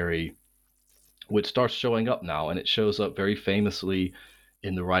Assumption of Mary, which starts showing up now. And it shows up very famously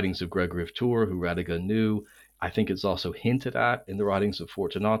in the writings of Gregory of Tours, who Radegund knew. I think it's also hinted at in the writings of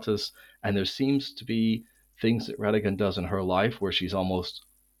Fortunatus. And there seems to be things that Radegund does in her life where she's almost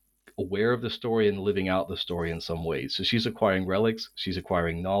aware of the story and living out the story in some ways. So she's acquiring relics, she's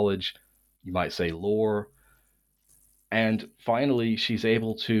acquiring knowledge, you might say lore. And finally, she's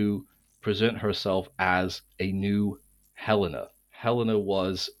able to present herself as a new Helena. Helena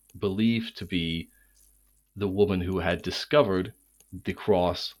was believed to be the woman who had discovered the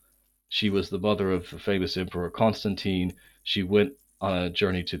cross. She was the mother of the famous Emperor Constantine. She went on a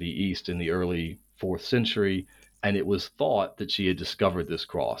journey to the east in the early 4th century, and it was thought that she had discovered this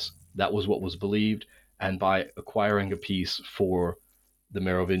cross. That was what was believed, and by acquiring a piece for the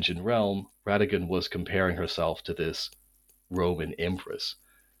Merovingian realm, Radegund was comparing herself to this Roman empress.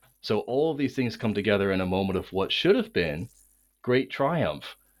 So all of these things come together in a moment of what should have been great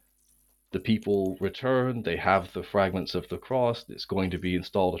triumph. The people return, they have the fragments of the cross, it's going to be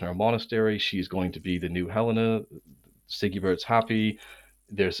installed in her monastery, she's going to be the new Helena, Sigebert's happy,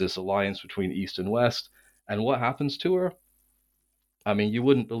 there's this alliance between East and West, and what happens to her? I mean, you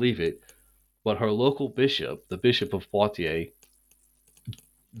wouldn't believe it, but her local bishop, the Bishop of Poitiers,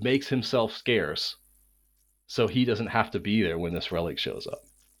 makes himself scarce so he doesn't have to be there when this relic shows up.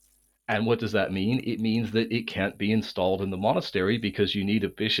 And what does that mean? It means that it can't be installed in the monastery because you need a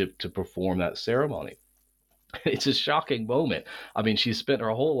bishop to perform that ceremony. It's a shocking moment. I mean, she's spent her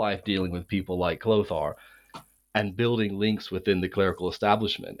whole life dealing with people like Clothar and building links within the clerical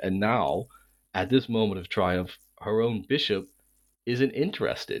establishment. And now, at this moment of triumph, her own bishop isn't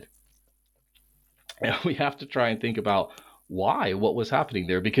interested. And we have to try and think about why, what was happening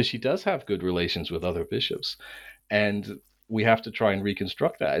there, because she does have good relations with other bishops. And we have to try and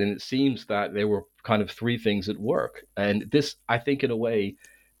reconstruct that. And it seems that there were kind of three things at work. And this, I think, in a way,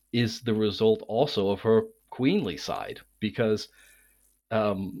 is the result also of her queenly side, because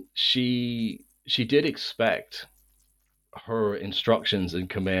she did expect her instructions and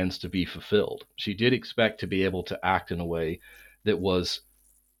commands to be fulfilled. She did expect to be able to act in a way that was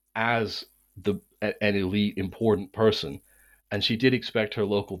as an elite, important person, and she did expect her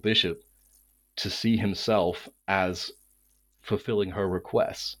local bishop to see himself as fulfilling her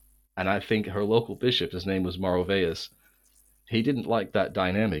requests. And I think her local bishop, his name was Merovingian, he didn't like that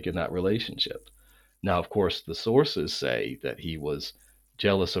dynamic in that relationship. Now, of course, the sources say that he was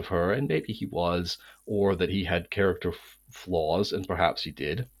jealous of her, and maybe he was, or that he had character flaws, and perhaps he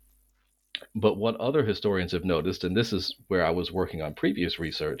did. But what other historians have noticed, and this is where I was working on previous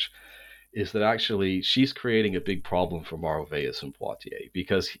research, is that actually she's creating a big problem for Merovingian in Poitiers,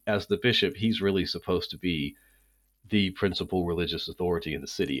 because as the bishop, he's really supposed to be the principal religious authority in the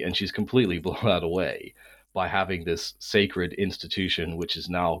city, and she's completely blown that away by having this sacred institution, which is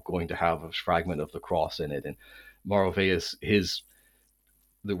now going to have a fragment of the cross in it. And Merovingian,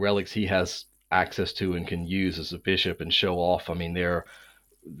 the relics he has access to and can use as a bishop and show off, I mean,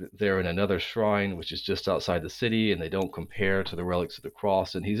 they're in another shrine, which is just outside the city, and they don't compare to the relics of the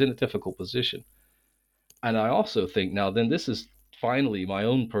cross, and he's in a difficult position. And I also think, now then, this is finally my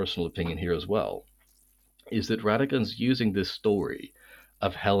own personal opinion here as well, is that Radegund's using this story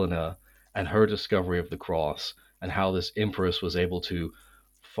of Helena and her discovery of the cross, and how this empress was able to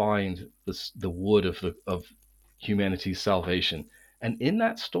find the wood of humanity's salvation. And in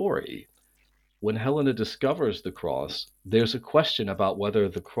that story, when Helena discovers the cross, there's a question about whether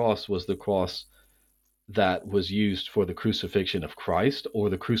the cross was the cross that was used for the crucifixion of Christ or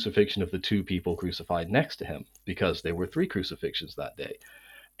the crucifixion of the two people crucified next to him, because there were three crucifixions that day.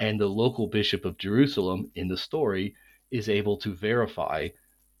 And the local bishop of Jerusalem in the story is able to verify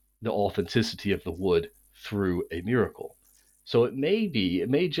the authenticity of the wood through a miracle. So it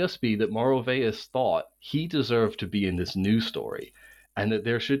may just be that Merovingian thought he deserved to be in this new story, and that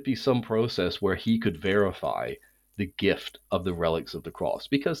there should be some process where he could verify the gift of the relics of the cross,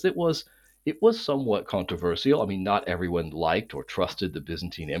 because it was somewhat controversial. I mean, not everyone liked or trusted the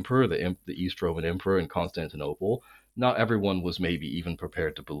Byzantine emperor, the East Roman emperor in Constantinople. Not everyone was maybe even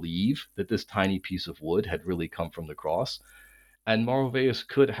prepared to believe that this tiny piece of wood had really come from the cross. And Merovingian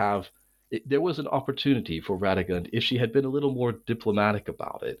could have, there was an opportunity for Radegund, if she had been a little more diplomatic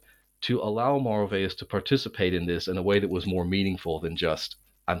about it, to allow Merovingian to participate in this in a way that was more meaningful than just,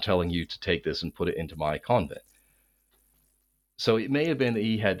 I'm telling you to take this and put it into my convent. So it may have been that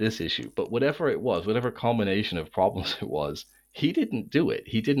he had this issue, but whatever it was, whatever combination of problems it was, he didn't do it.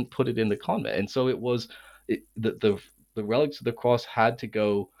 He didn't put it in the convent. And so the relics of the cross had to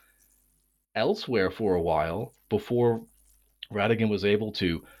go elsewhere for a while before Radegund was able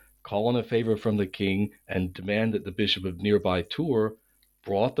to call on a favor from the king and demand that the bishop of nearby Tours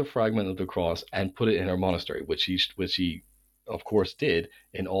brought the fragment of the cross and put it in her monastery, which he of course did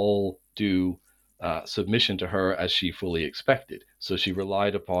in all due submission to her, as she fully expected. So she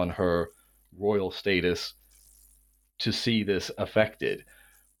relied upon her royal status to see this affected.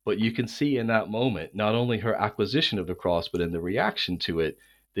 But you can see in that moment, not only her acquisition of the cross, but in the reaction to it,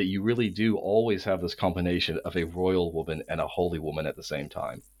 that you really do always have this combination of a royal woman and a holy woman at the same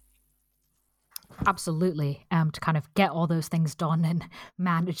time. Absolutely. To kind of get all those things done and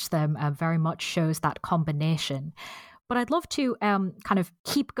manage them very much shows that combination. But I'd love to kind of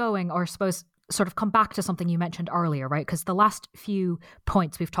keep going, or I suppose sort of come back to something you mentioned earlier, right? Because the last few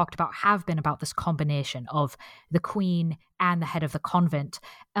points we've talked about have been about this combination of the queen and the head of the convent.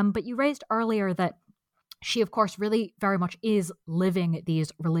 But you raised earlier that she, of course, really very much is living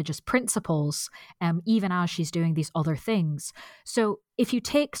these religious principles, even as she's doing these other things. So if you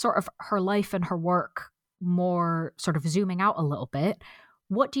take sort of her life and her work more sort of zooming out a little bit,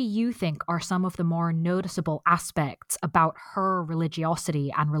 what do you think are some of the more noticeable aspects about her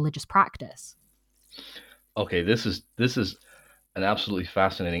religiosity and religious practice? Okay, this is an absolutely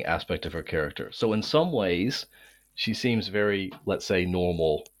fascinating aspect of her character. So in some ways, She seems very, let's say,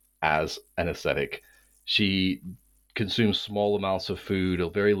 normal as an ascetic. She consumes small amounts of food, a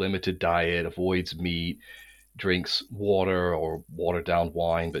very limited diet, avoids meat, drinks water or watered down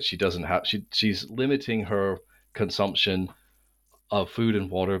wine, but she doesn't have she's limiting her consumption of food and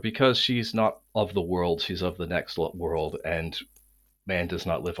water because she's not of the world, she's of the next world, and man does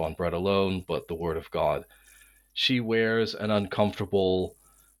not live on bread alone, but the word of God. She wears an uncomfortable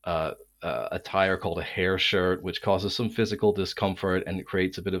attire called a hair shirt, which causes some physical discomfort and it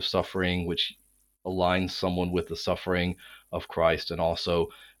creates a bit of suffering, which aligns someone with the suffering of Christ and also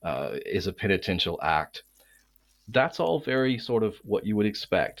is a penitential act. That's all very sort of what you would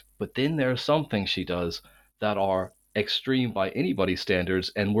expect. But then there are some things she does that are extreme by anybody's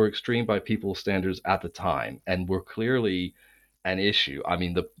standards and were extreme by people's standards at the time and were clearly an issue. I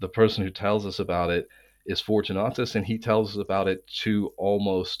mean, the person who tells us about it is Fortunatus, and he tells us about it to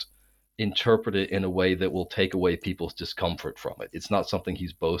almost interpret it in a way that will take away people's discomfort from it. It's not something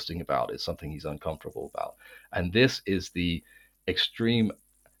he's boasting about, it's something he's uncomfortable about. And this is the extreme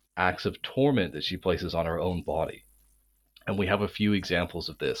acts of torment that she places on her own body. And we have a few examples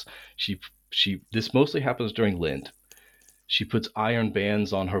of this. This mostly happens during Lent. She puts iron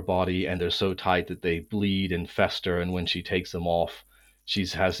bands on her body and they're so tight that they bleed and fester, and when she takes them off, she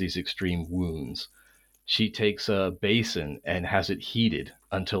has these extreme wounds. She takes a basin and has it heated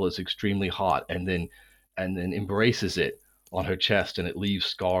until it's extremely hot and then embraces it on her chest and it leaves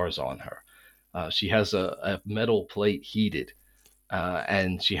scars on her. She has a metal plate heated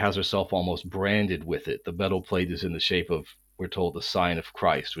and she has herself almost branded with it. The metal plate is in the shape of, we're told, the sign of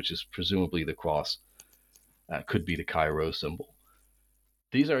Christ, which is presumably the cross. Could be the Chi-Rho symbol.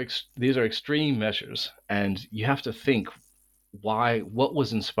 These are extreme measures, and you have to think what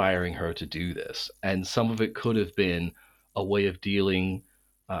was inspiring her to do this. And some of it could have been a way of dealing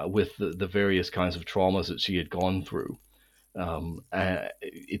with the various kinds of traumas that she had gone through.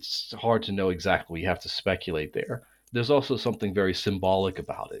 It's hard to know exactly. You have to speculate there. There's also something very symbolic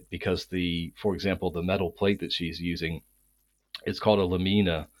about it because for example, the metal plate that she's using, it's called a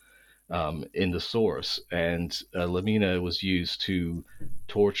lamina in the source, and lamina was used to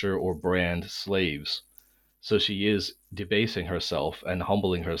torture or brand slaves. So she is debasing herself and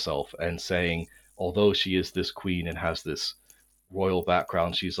humbling herself and saying, although she is this queen and has this royal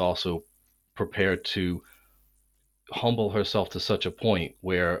background, she's also prepared to humble herself to such a point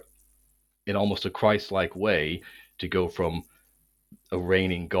where, in almost a Christ-like way, to go from a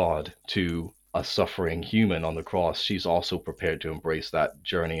reigning God to a suffering human on the cross, she's also prepared to embrace that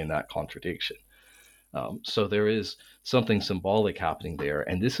journey and that contradiction. So there is something symbolic happening there.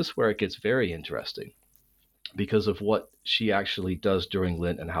 And this is where it gets very interesting because of what she actually does during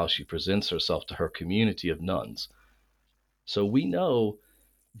Lent and how she presents herself to her community of nuns. So we know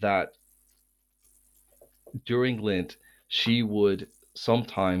that during Lent, she would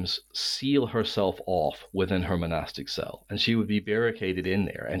sometimes seal herself off within her monastic cell, and she would be barricaded in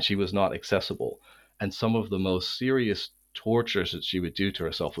there, and she was not accessible. And some of the most serious tortures that she would do to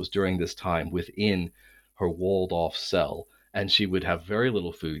herself was during this time within her walled off cell, and she would have very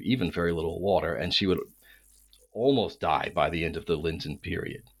little food, even very little water, and she would almost die by the end of the Lenten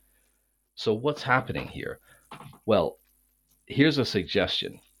period. So what's happening here? Well, here's a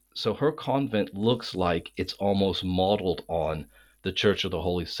suggestion. So her convent looks like it's almost modeled on the Church of the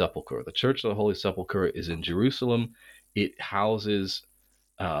Holy Sepulchre. The Church of the Holy Sepulchre is in Jerusalem. It houses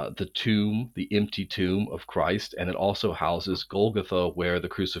the tomb, the empty tomb of Christ, and it also houses Golgotha, where the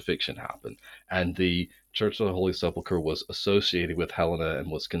crucifixion happened. And the Church of the Holy Sepulchre was associated with Helena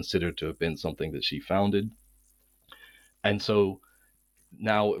and was considered to have been something that she founded. And so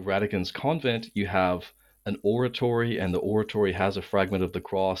now at Radegund's convent, you have an oratory, and the oratory has a fragment of the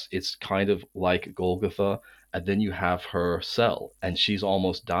cross. It's kind of like Golgotha. And then you have her cell, and she's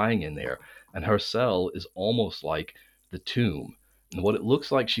almost dying in there. And her cell is almost like the tomb. And what it looks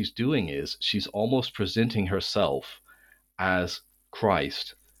like she's doing is she's almost presenting herself as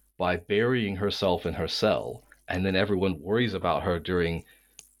Christ by burying herself in her cell. And then everyone worries about her during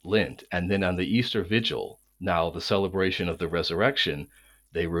Lent. And then on the Easter Vigil, now the celebration of the resurrection,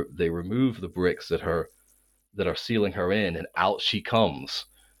 they remove the bricks that are sealing her in, and out she comes,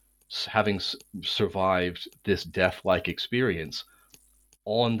 having survived this death-like experience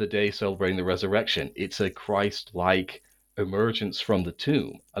on the day celebrating the resurrection. It's a Christ-like emergence from the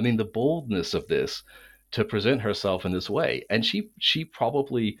tomb. I mean, the boldness of this to present herself in this way. And she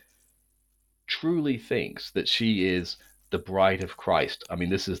probably truly thinks that she is the bride of Christ. I mean,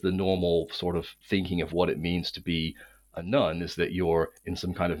 this is the normal sort of thinking of what it means to be a nun, is that you're in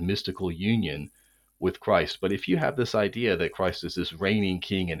some kind of mystical union with Christ. But if you have this idea that Christ is this reigning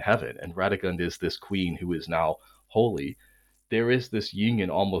king in heaven and Radegund is this queen who is now holy, there is this union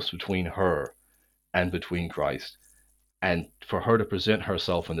almost between her and between Christ. And for her to present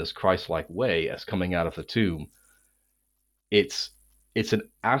herself in this Christ-like way as coming out of the tomb, it's an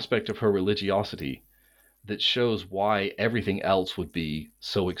aspect of her religiosity that shows why everything else would be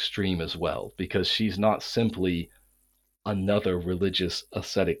so extreme as well, because she's not simply another religious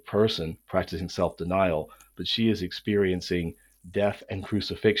ascetic person practicing self-denial, but she is experiencing death and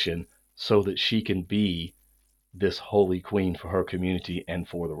crucifixion so that she can be this holy queen for her community and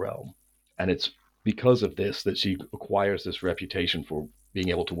for the realm. And it's because of this that she acquires this reputation for being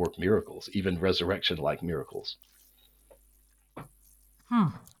able to work miracles, even resurrection-like miracles.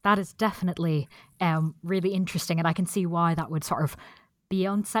 That is definitely really interesting, and I can see why that would sort of be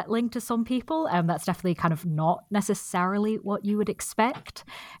unsettling to some people. That's definitely kind of not necessarily what you would expect.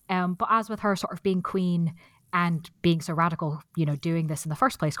 But as with her sort of being queen and being so radical, doing this in the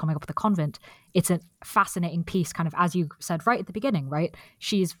first place, coming up with the convent, it's a fascinating piece, kind of, as you said right at the beginning, right?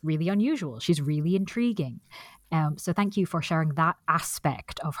 She's really unusual. She's really intriguing. So thank you for sharing that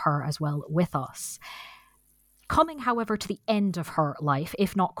aspect of her as well with us. Coming, however, to the end of her life,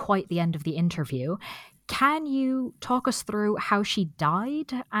 if not quite the end of the interview, can you talk us through how she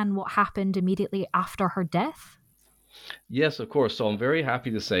died and what happened immediately after her death? Yes, of course. So I'm very happy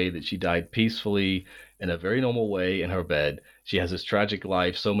to say that she died peacefully in a very normal way in her bed. She has this tragic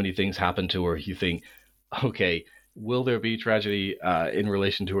life. So many things happen to her. You think, okay, will there be tragedy in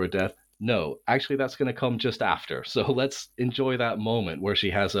relation to her death? No, actually, that's going to come just after. So let's enjoy that moment where she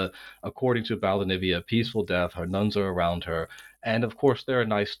has according to Baldanivia, a peaceful death. Her nuns are around her. And of course, there are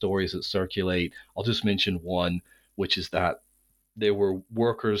nice stories that circulate. I'll just mention one, which is that there were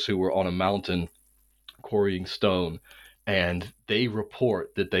workers who were on a mountain quarrying stone, and they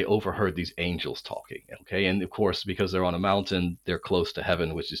report that they overheard these angels talking. Okay. And of course, because they're on a mountain, they're close to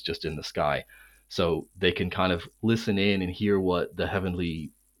heaven, which is just in the sky. So they can kind of listen in and hear what the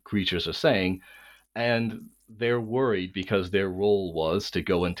heavenly creatures are saying, and they're worried because their role was to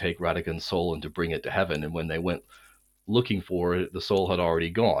go and take Radegund's soul and to bring it to heaven. And when they went looking for it, the soul had already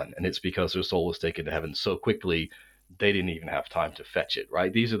gone, and it's because their soul was taken to heaven so quickly they didn't even have time to fetch it.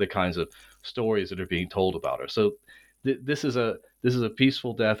 Right? These are the kinds of stories that are being told about her. So this is a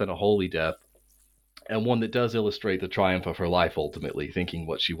peaceful death and a holy death, and one that does illustrate the triumph of her life. Ultimately, thinking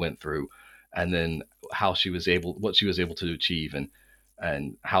what she went through, and then what she was able to achieve,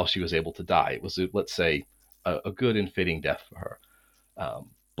 and how she was able to die. It was, let's say, a good and fitting death for her.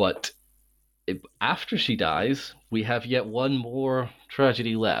 But after she dies, we have yet one more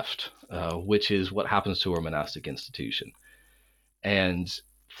tragedy left, which is what happens to her monastic institution. And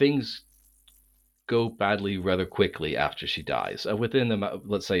things go badly rather quickly after she dies. Within,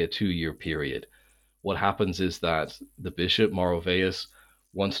 let's say, a 2-year period, what happens is that the bishop, Merovingian,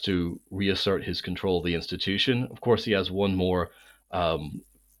 wants to reassert his control of the institution. Of course, he has one more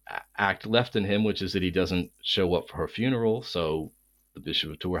act left in him, which is that he doesn't show up for her funeral, so the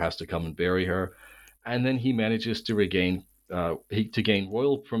Bishop of Tours has to come and bury her. And then he manages to gain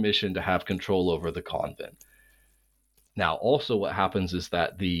royal permission to have control over the convent. Now, also what happens is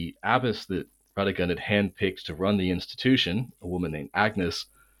that the abbess that Radegund had handpicked to run the institution, a woman named Agnes,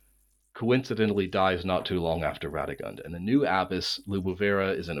 coincidentally dies not too long after Radegund. And the new abbess,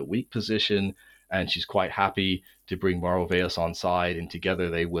 Lubovera, is in a weak position, and she's quite happy to bring Merovingian on side, and together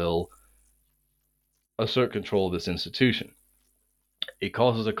they will assert control of this institution. It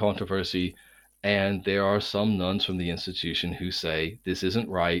causes a controversy, and there are some nuns from the institution who say, this isn't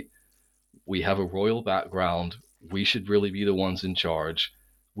right, we have a royal background, we should really be the ones in charge,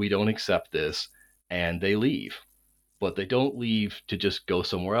 we don't accept this, and they leave. But they don't leave to just go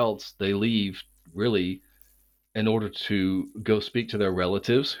somewhere else, they leave really in order to go speak to their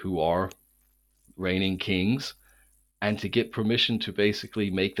relatives who are reigning kings, and to get permission to basically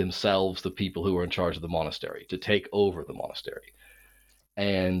make themselves the people who are in charge of the monastery, to take over the monastery.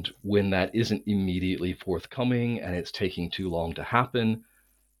 And when that isn't immediately forthcoming and it's taking too long to happen,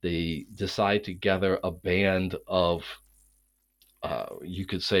 they decide to gather a band of, you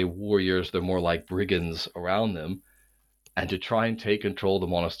could say, warriors. They're more like brigands around them, and to try and take control of the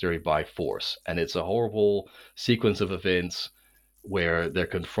monastery by force. And it's a horrible sequence of events where they're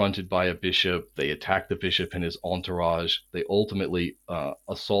confronted by a bishop, they attack the bishop and his entourage, they ultimately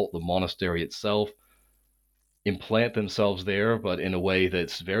assault the monastery itself, implant themselves there, but in a way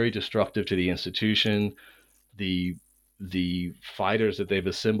that's very destructive to the institution. The fighters that they've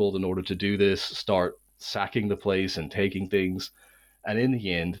assembled in order to do this start sacking the place and taking things, and in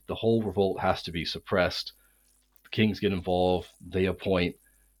the end, the whole revolt has to be suppressed. The kings get involved, they appoint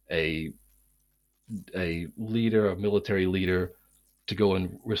a leader, a military leader, to go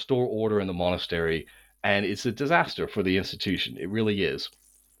and restore order in the monastery, And it's a disaster for the institution. It really is.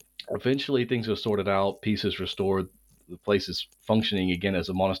 Eventually, things are sorted out, peace is restored, the place is functioning again as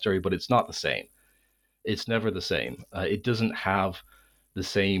a monastery, but it's not the same. It's never the same. It doesn't have the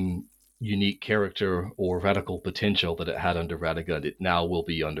same unique character or radical potential that it had under Radegund. It now will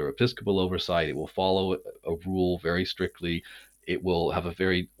be under episcopal oversight. It will follow a rule very strictly. It will have a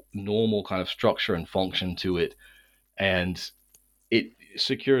very normal kind of structure and function to it. And it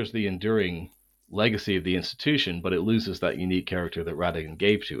secures the enduring legacy of the institution, but it loses that unique character that Radegund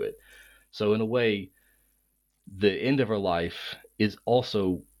gave to it. So in a way, the end of her life is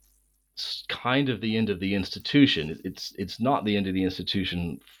also kind of the end of the institution. It's not the end of the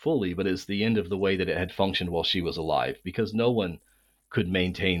institution fully, but it's the end of the way that it had functioned while she was alive, because no one could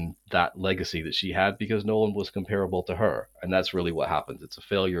maintain that legacy that she had, because no one was comparable to her. And that's really what happens. It's a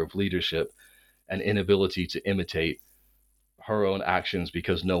failure of leadership and inability to imitate her own actions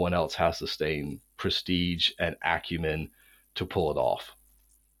because no one else has the same prestige and acumen to pull it off.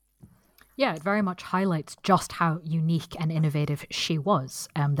 Yeah, it very much highlights just how unique and innovative she was,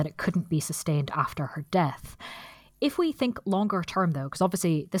 that it couldn't be sustained after her death. If we think longer term, though, because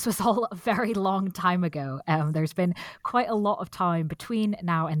obviously this was all a very long time ago, there's been quite a lot of time between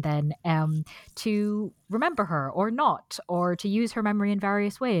now and then to remember her or not, or to use her memory in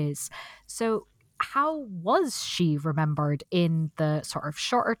various ways. So how was she remembered in the sort of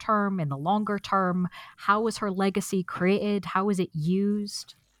shorter term, in the longer term? How was her legacy created? How was it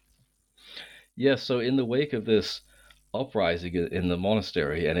used? Yes, so in the wake of this uprising in the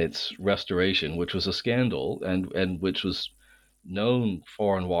monastery and its restoration, which was a scandal and which was known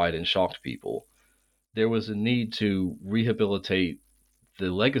far and wide and shocked people, there was a need to rehabilitate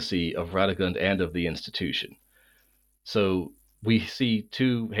the legacy of Radegund and of the institution. So we see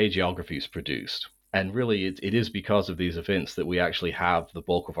two hagiographies produced. And really, it is because of these events that we actually have the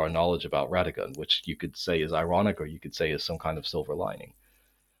bulk of our knowledge about Radegund, which you could say is ironic, or you could say is some kind of silver lining.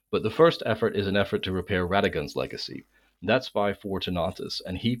 But the first effort is an effort to repair Radegund's legacy. That's by Fortunatus,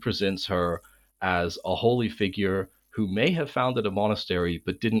 and he presents her as a holy figure who may have founded a monastery,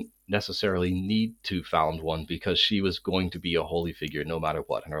 but didn't necessarily need to found one because she was going to be a holy figure no matter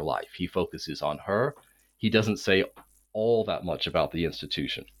what in her life. He focuses on her. He doesn't say all that much about the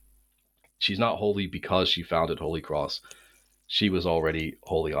institution. She's not holy because she founded Holy Cross. She was already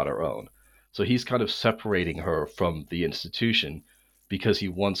holy on her own. So he's kind of separating her from the institution because he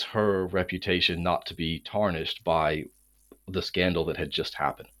wants her reputation not to be tarnished by the scandal that had just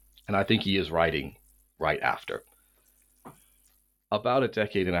happened. And I think he is writing right after. About a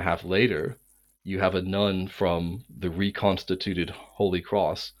decade and a half later, you have a nun from the reconstituted Holy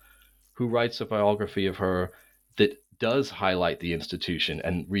Cross who writes a biography of her that does highlight the institution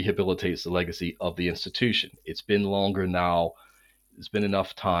and rehabilitates the legacy of the institution. It's been longer now. It's been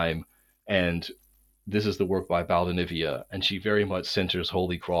enough time. And this is the work by Baldinivia, and she very much centers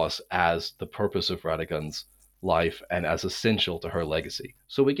Holy Cross as the purpose of Radegund's life and as essential to her legacy.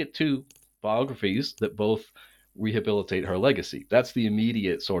 So we get two biographies that both rehabilitate her legacy. That's the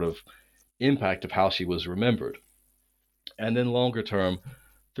immediate sort of impact of how she was remembered. And then longer term,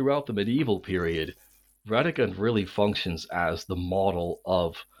 throughout the medieval period, Radegund really functions as the model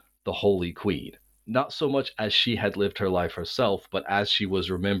of the Holy Queen. Not so much as she had lived her life herself, but as she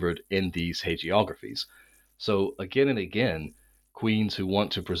was remembered in these hagiographies. So again and again, queens who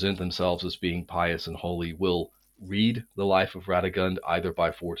want to present themselves as being pious and holy will read the life of Radegund either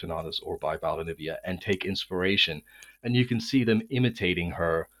by Fortunatus or by Baldinivia and take inspiration. And you can see them imitating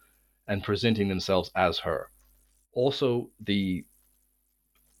her and presenting themselves as her. Also,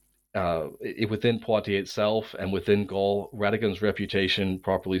 within Poitiers itself and within Gaul, Radegund's reputation,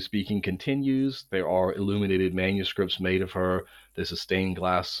 properly speaking, continues. There are illuminated manuscripts made of her. There's a stained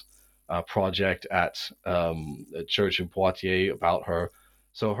glass project at a church in Poitiers about her.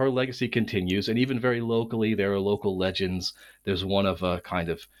 So her legacy continues, and even very locally, there are local legends. There's one of a kind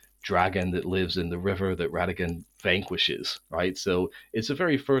of dragon that lives in the river that Radegund vanquishes, right? So it's a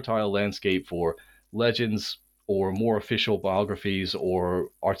very fertile landscape for legends or more official biographies or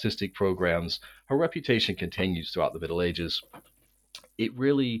artistic programs. Her reputation continues throughout the Middle Ages. It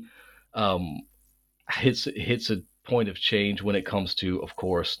really hits a point of change when it comes to, of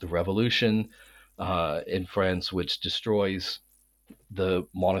course, the revolution in France, which destroys the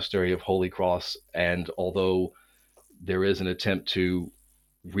monastery of Holy Cross. And although there is an attempt to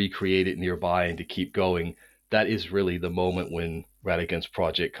recreate it nearby and to keep going, that is really the moment when Radegund's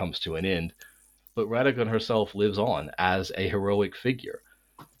project comes to an end. But Radegund herself lives on as a heroic figure,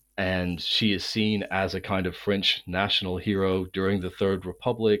 and she is seen as a kind of French national hero during the Third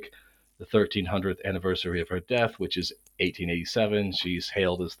Republic, the 1300th anniversary of her death, which is 1887. She's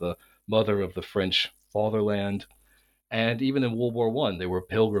hailed as the mother of the French fatherland. And even in World War One, there were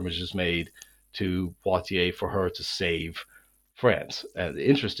pilgrimages made to Poitiers for her to save France. And the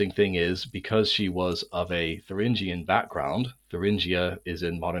interesting thing is, because she was of a Thuringian background, Thuringia is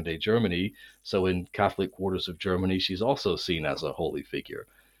in modern day Germany, so in Catholic quarters of Germany, she's also seen as a holy figure.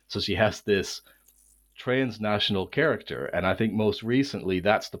 So she has this transnational character, and I think most recently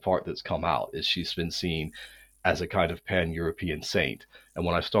that's the part that's come out, is she's been seen as a kind of pan-European saint. And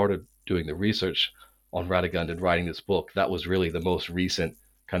when I started doing the research on Radegund and writing this book, that was really the most recent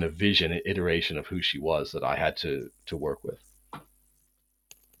kind of vision and iteration of who she was that I had to work with.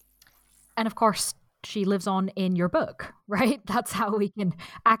 And of course, she lives on in your book, right? That's how we can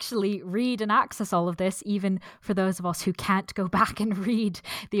actually read and access all of this, even for those of us who can't go back and read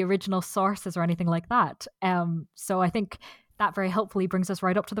the original sources or anything like that. So I think that very helpfully brings us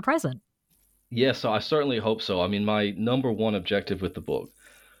right up to the present. Yeah, so I certainly hope so. I mean, my number one objective with the book,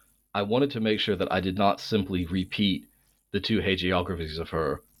 I wanted to make sure that I did not simply repeat the two hagiographies of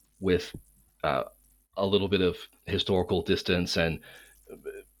her with a little bit of historical distance and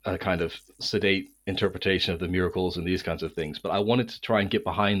a kind of sedate interpretation of the miracles and these kinds of things. But I wanted to try and get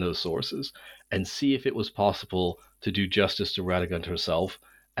behind those sources and see if it was possible to do justice to Radegund herself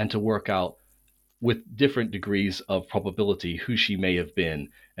and to work out with different degrees of probability who she may have been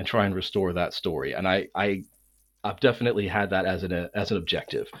and try and restore that story. And I've definitely had that as an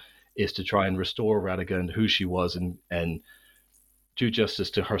objective, is to try and restore Radegund, who she was, and do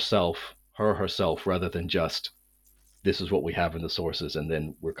justice to her herself, rather than just this is what we have in the sources, and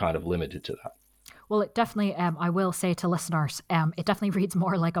then we're kind of limited to that. Well, it definitely, I will say to listeners, it definitely reads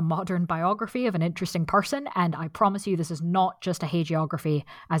more like a modern biography of an interesting person. And I promise you, this is not just a hagiography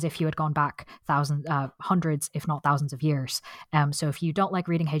as if you had gone back hundreds, if not thousands of years. So if you don't like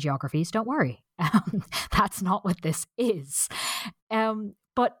reading hagiographies, don't worry. That's not what this is.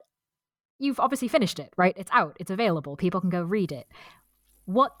 But you've obviously finished it, right? It's out, it's available, people can go read it.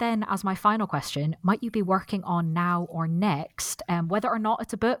 What then, as my final question, might you be working on now or next? Whether or not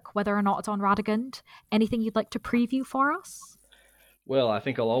it's a book, whether or not it's on Radegund, anything you'd like to preview for us? Well, I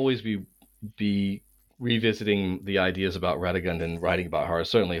think I'll always be revisiting the ideas about Radegund and writing about her. I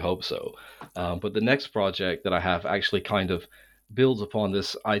certainly hope so. But the next project that I have actually kind of builds upon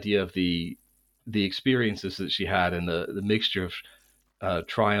this idea of the experiences that she had, and the mixture of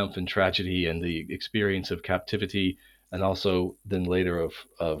triumph and tragedy, and the experience of captivity, and also then later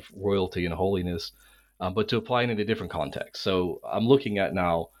of royalty and holiness, but to apply it in a different context. So I'm looking at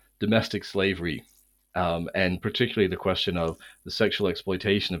now domestic slavery, and particularly the question of the sexual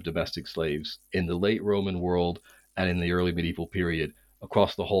exploitation of domestic slaves in the late Roman world and in the early medieval period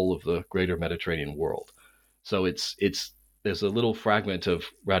across the whole of the greater Mediterranean world. So there's a little fragment of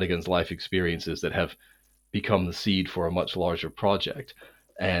Radegund's life experiences that have become the seed for a much larger project.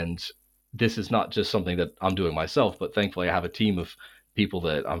 And this is not just something that I'm doing myself, but thankfully I have a team of people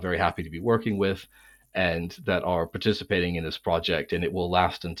that I'm very happy to be working with and that are participating in this project, and it will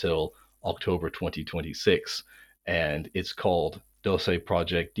last until October 2026. And it's called Dosse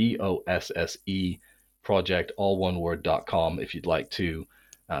Project, DOSSE Project, all one word.com, if you'd like to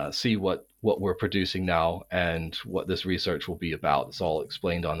see what we're producing now and what this research will be about. It's all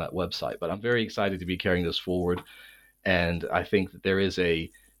explained on that website. But I'm very excited to be carrying this forward, and I think that there is a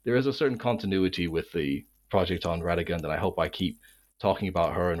certain continuity with the project on Radegund, and I hope I keep talking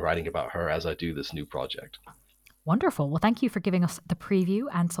about her and writing about her as I do this new project. Wonderful. Well, thank you for giving us the preview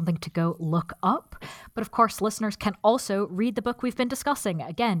and something to go look up. But of course, listeners can also read the book we've been discussing,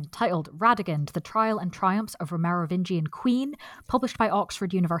 again, titled Radegund, The Trial and Triumphs of a Merovingian Queen, published by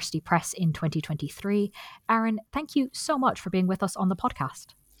Oxford University Press in 2023. Aaron, thank you so much for being with us on the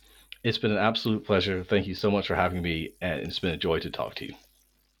podcast. It's been an absolute pleasure. Thank you so much for having me, and it's been a joy to talk to you.